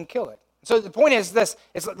animal and kill it. So the point is this: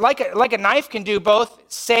 it's like a knife can do both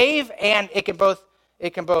save and it can both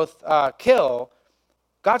kill.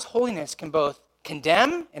 God's holiness can both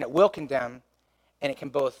condemn, and it will condemn, and it can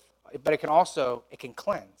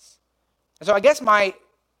cleanse. And so I guess my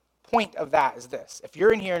point of that is this: if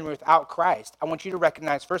you're in here and without Christ, I want you to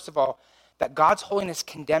recognize, first of all, that God's holiness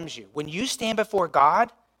condemns you. When you stand before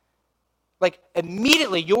God, like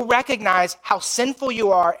immediately you'll recognize how sinful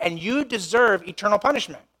you are and you deserve eternal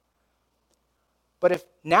punishment. But if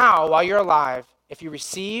now, while you're alive, if you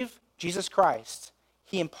receive Jesus Christ,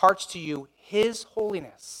 he imparts to you his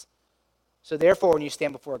holiness. So therefore, when you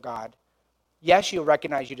stand before God, yes, you'll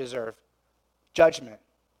recognize you deserve judgment,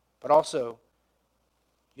 but also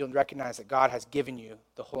you'll recognize that God has given you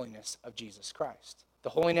the holiness of Jesus Christ. The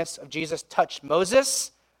holiness of Jesus touched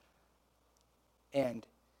Moses, and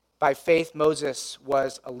by faith, Moses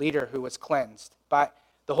was a leader who was cleansed. But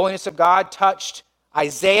the holiness of God touched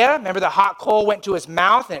Isaiah. Remember, the hot coal went to his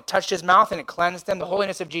mouth, and it touched his mouth, and it cleansed him. The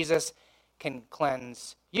holiness of Jesus can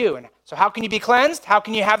cleanse you. And so how can you be cleansed? How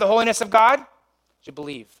can you have the holiness of God? You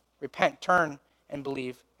believe. Repent, turn, and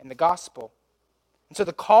believe in the gospel. And so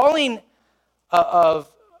the calling of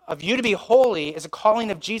you to be holy is a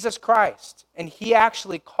calling of Jesus Christ. And he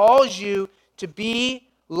actually calls you to be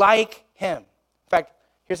like him. In fact,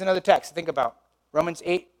 here's another text to think about. Romans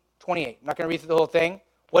 8:28. I'm not going to read through the whole thing.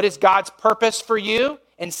 What is God's purpose for you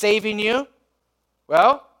in saving you?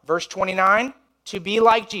 Well, verse 29, to be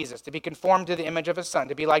like Jesus, to be conformed to the image of his Son,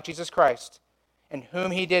 to be like Jesus Christ, in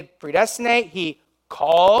whom he did predestinate, he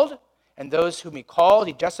called, and those whom he called,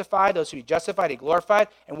 he justified, those whom he justified, he glorified.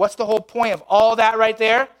 And what's the whole point of all that right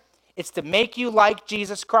there? It's to make you like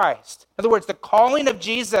Jesus Christ. In other words, the calling of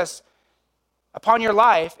Jesus upon your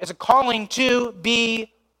life is a calling to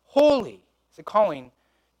be holy. It's a calling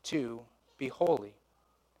to be holy.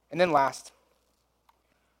 And then last,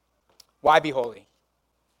 why be holy?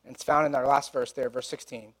 And it's found in our last verse there, verse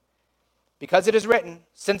 16. Because it is written,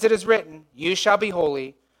 since it is written, you shall be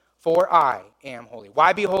holy, for I am holy.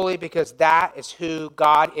 Why be holy? Because that is who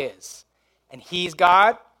God is. And he's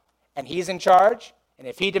God, and he's in charge, and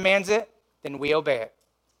if he demands it, then we obey it.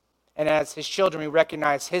 And as his children, we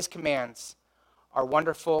recognize his commands are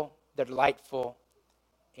wonderful, they're delightful,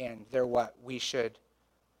 and they're what we should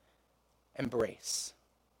embrace.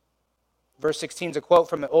 Verse 16 is a quote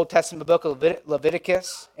from the Old Testament book of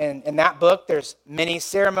Leviticus. And in that book, there's many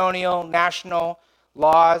ceremonial, national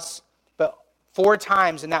laws. But 4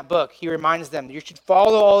 times in that book, he reminds them that you should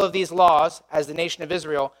follow all of these laws as the nation of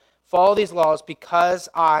Israel. Follow these laws because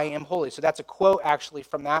I am holy. So that's a quote actually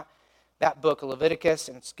from that book of Leviticus.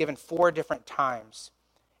 And it's given 4 different times.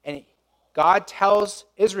 And God tells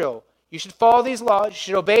Israel, you should follow these laws. You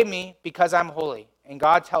should obey me because I'm holy. And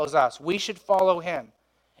God tells us we should follow him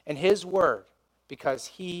and his word because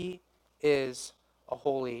he is a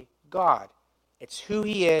holy God. It's who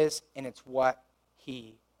he is and it's what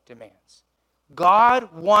he demands.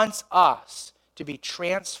 God wants us to be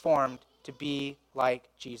transformed to be like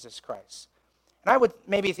Jesus Christ. And I would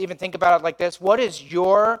maybe even think about it like this. What is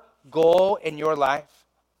your goal in your life?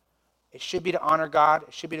 It should be to honor God.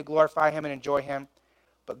 It should be to glorify him and enjoy him.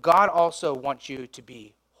 But God also wants you to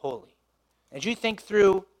be holy. As you think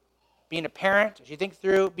through being a parent, as you think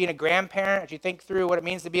through being a grandparent, as you think through what it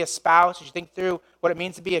means to be a spouse, as you think through what it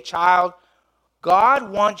means to be a child,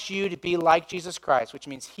 God wants you to be like Jesus Christ, which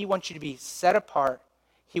means he wants you to be set apart.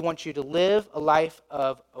 He wants you to live a life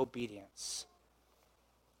of obedience.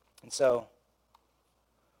 And so,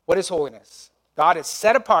 what is holiness? God is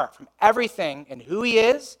set apart from everything in who he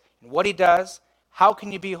is and what he does. How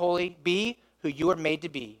can you be holy? Be who you are made to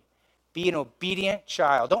be. Be an obedient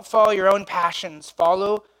child. Don't follow your own passions.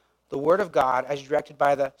 Follow the word of God as directed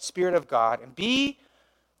by the Spirit of God. And be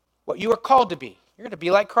what you are called to be. You're going to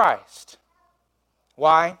be like Christ.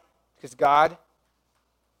 Why? Because God,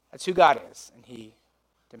 that's who God is, and he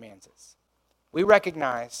demands it. We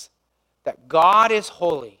recognize that God is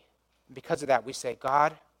holy. And because of that, we say,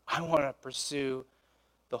 God, I want to pursue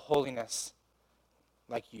the holiness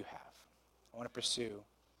like you have. I want to pursue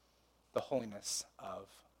the holiness of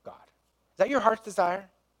God. Is that your heart's desire?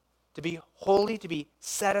 To be holy, to be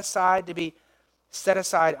set aside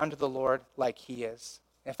unto the Lord like he is.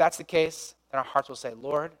 And if that's the case, then our hearts will say,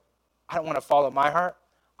 Lord, I don't want to follow my heart.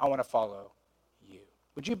 I want to follow you.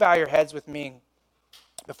 Would you bow your heads with me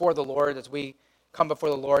before the Lord as we come before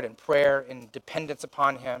the Lord in prayer, in dependence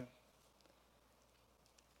upon him?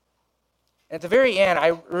 And at the very end,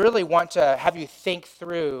 I really want to have you think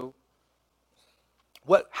through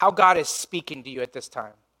how God is speaking to you at this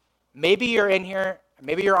time. Maybe you're in here,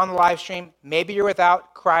 maybe you're on the live stream, maybe you're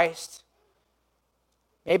without Christ.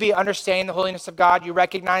 Maybe understanding the holiness of God, you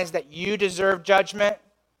recognize that you deserve judgment,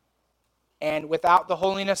 and without the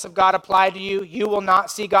holiness of God applied to you, you will not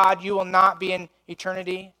see God, you will not be in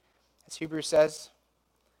eternity, as Hebrews says.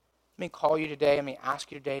 Let me call you today, let me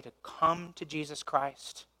ask you today to come to Jesus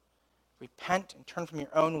Christ, repent and turn from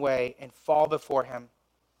your own way and fall before him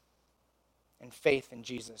in faith in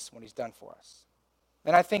Jesus, what he's done for us.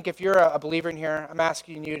 And I think if you're a believer in here, I'm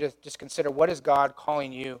asking you to just consider, what is God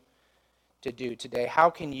calling you to do today? How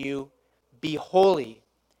can you be holy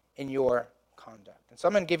in your conduct? And so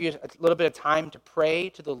I'm going to give you a little bit of time to pray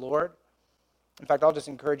to the Lord. In fact, I'll just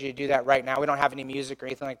encourage you to do that right now. We don't have any music or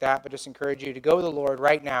anything like that, but just encourage you to go to the Lord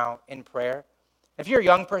right now in prayer. If you're a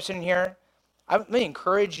young person here, Let me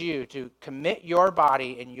encourage you to commit your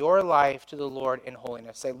body and your life to the Lord in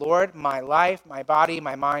holiness. Say, Lord, my life, my body,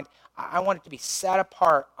 my mind, I want it to be set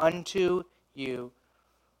apart unto you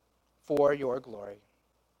for your glory.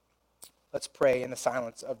 Let's pray in the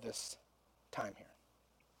silence of this time here.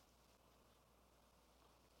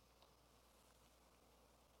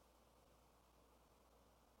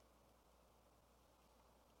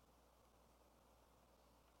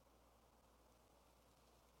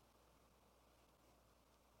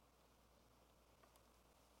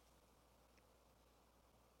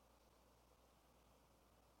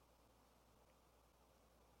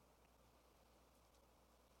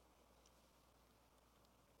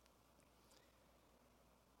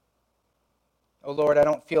 Oh Lord, I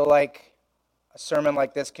don't feel like a sermon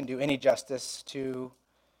like this can do any justice to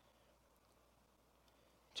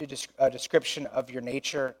a description of your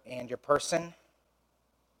nature and your person.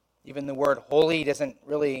 Even the word holy doesn't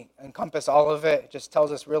really encompass all of it. It just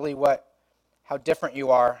tells us really how different you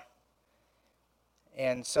are.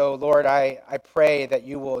 And so, Lord, I pray that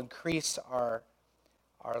you will increase our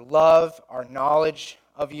love, our knowledge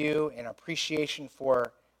of you, and appreciation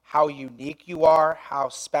for how unique you are, how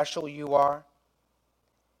special you are.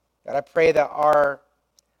 God, I pray that our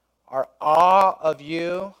awe of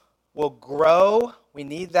you will grow. We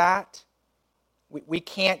need that. We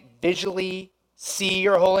can't visually see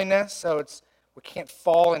your holiness, so we can't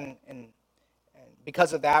fall and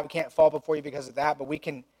because of that, we can't fall before you because of that, but we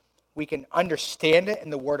can understand it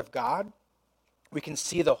in the Word of God. We can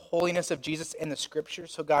see the holiness of Jesus in the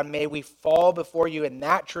Scriptures. So God, may we fall before you in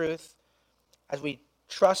that truth as we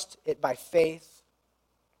trust it by faith.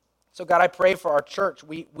 So God, I pray for our church.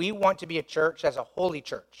 We want to be a church as a holy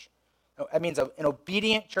church. That means an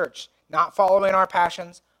obedient church, not following our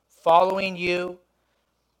passions, following you.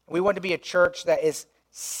 We want to be a church that is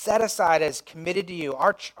set aside as committed to you.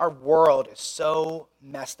 Our world is so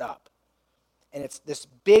messed up. And it's this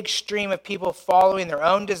big stream of people following their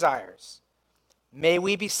own desires. May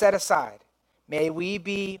we be set aside. May we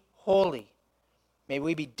be holy. May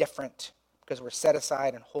we be different because we're set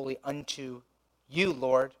aside and holy unto you,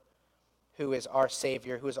 Lord, who is our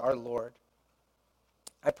Savior, who is our Lord.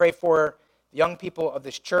 I pray for the young people of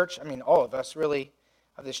this church, all of us really,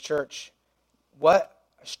 of this church, what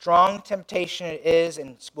a strong temptation it is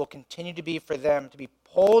and will continue to be for them to be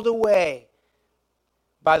pulled away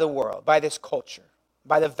by the world, by this culture,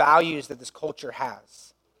 by the values that this culture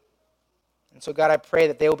has. And so, God, I pray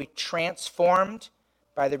that they will be transformed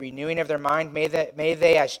by the renewing of their mind. May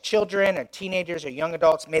they as children or teenagers or young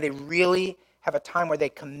adults, may they really have a time where they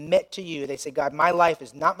commit to you. They say, God, my life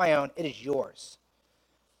is not my own, it is yours.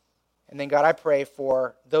 And then, God, I pray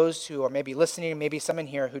for those who are maybe listening, maybe some in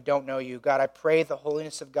here who don't know you. God, I pray the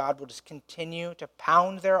holiness of God will just continue to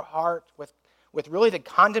pound their heart with really the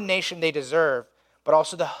condemnation they deserve, but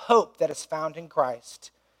also the hope that is found in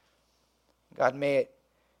Christ. God, may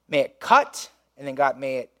it cut, and then, God,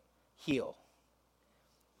 may it heal.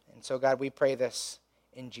 And so, God, we pray this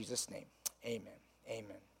in Jesus' name. Amen.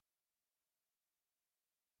 Amen.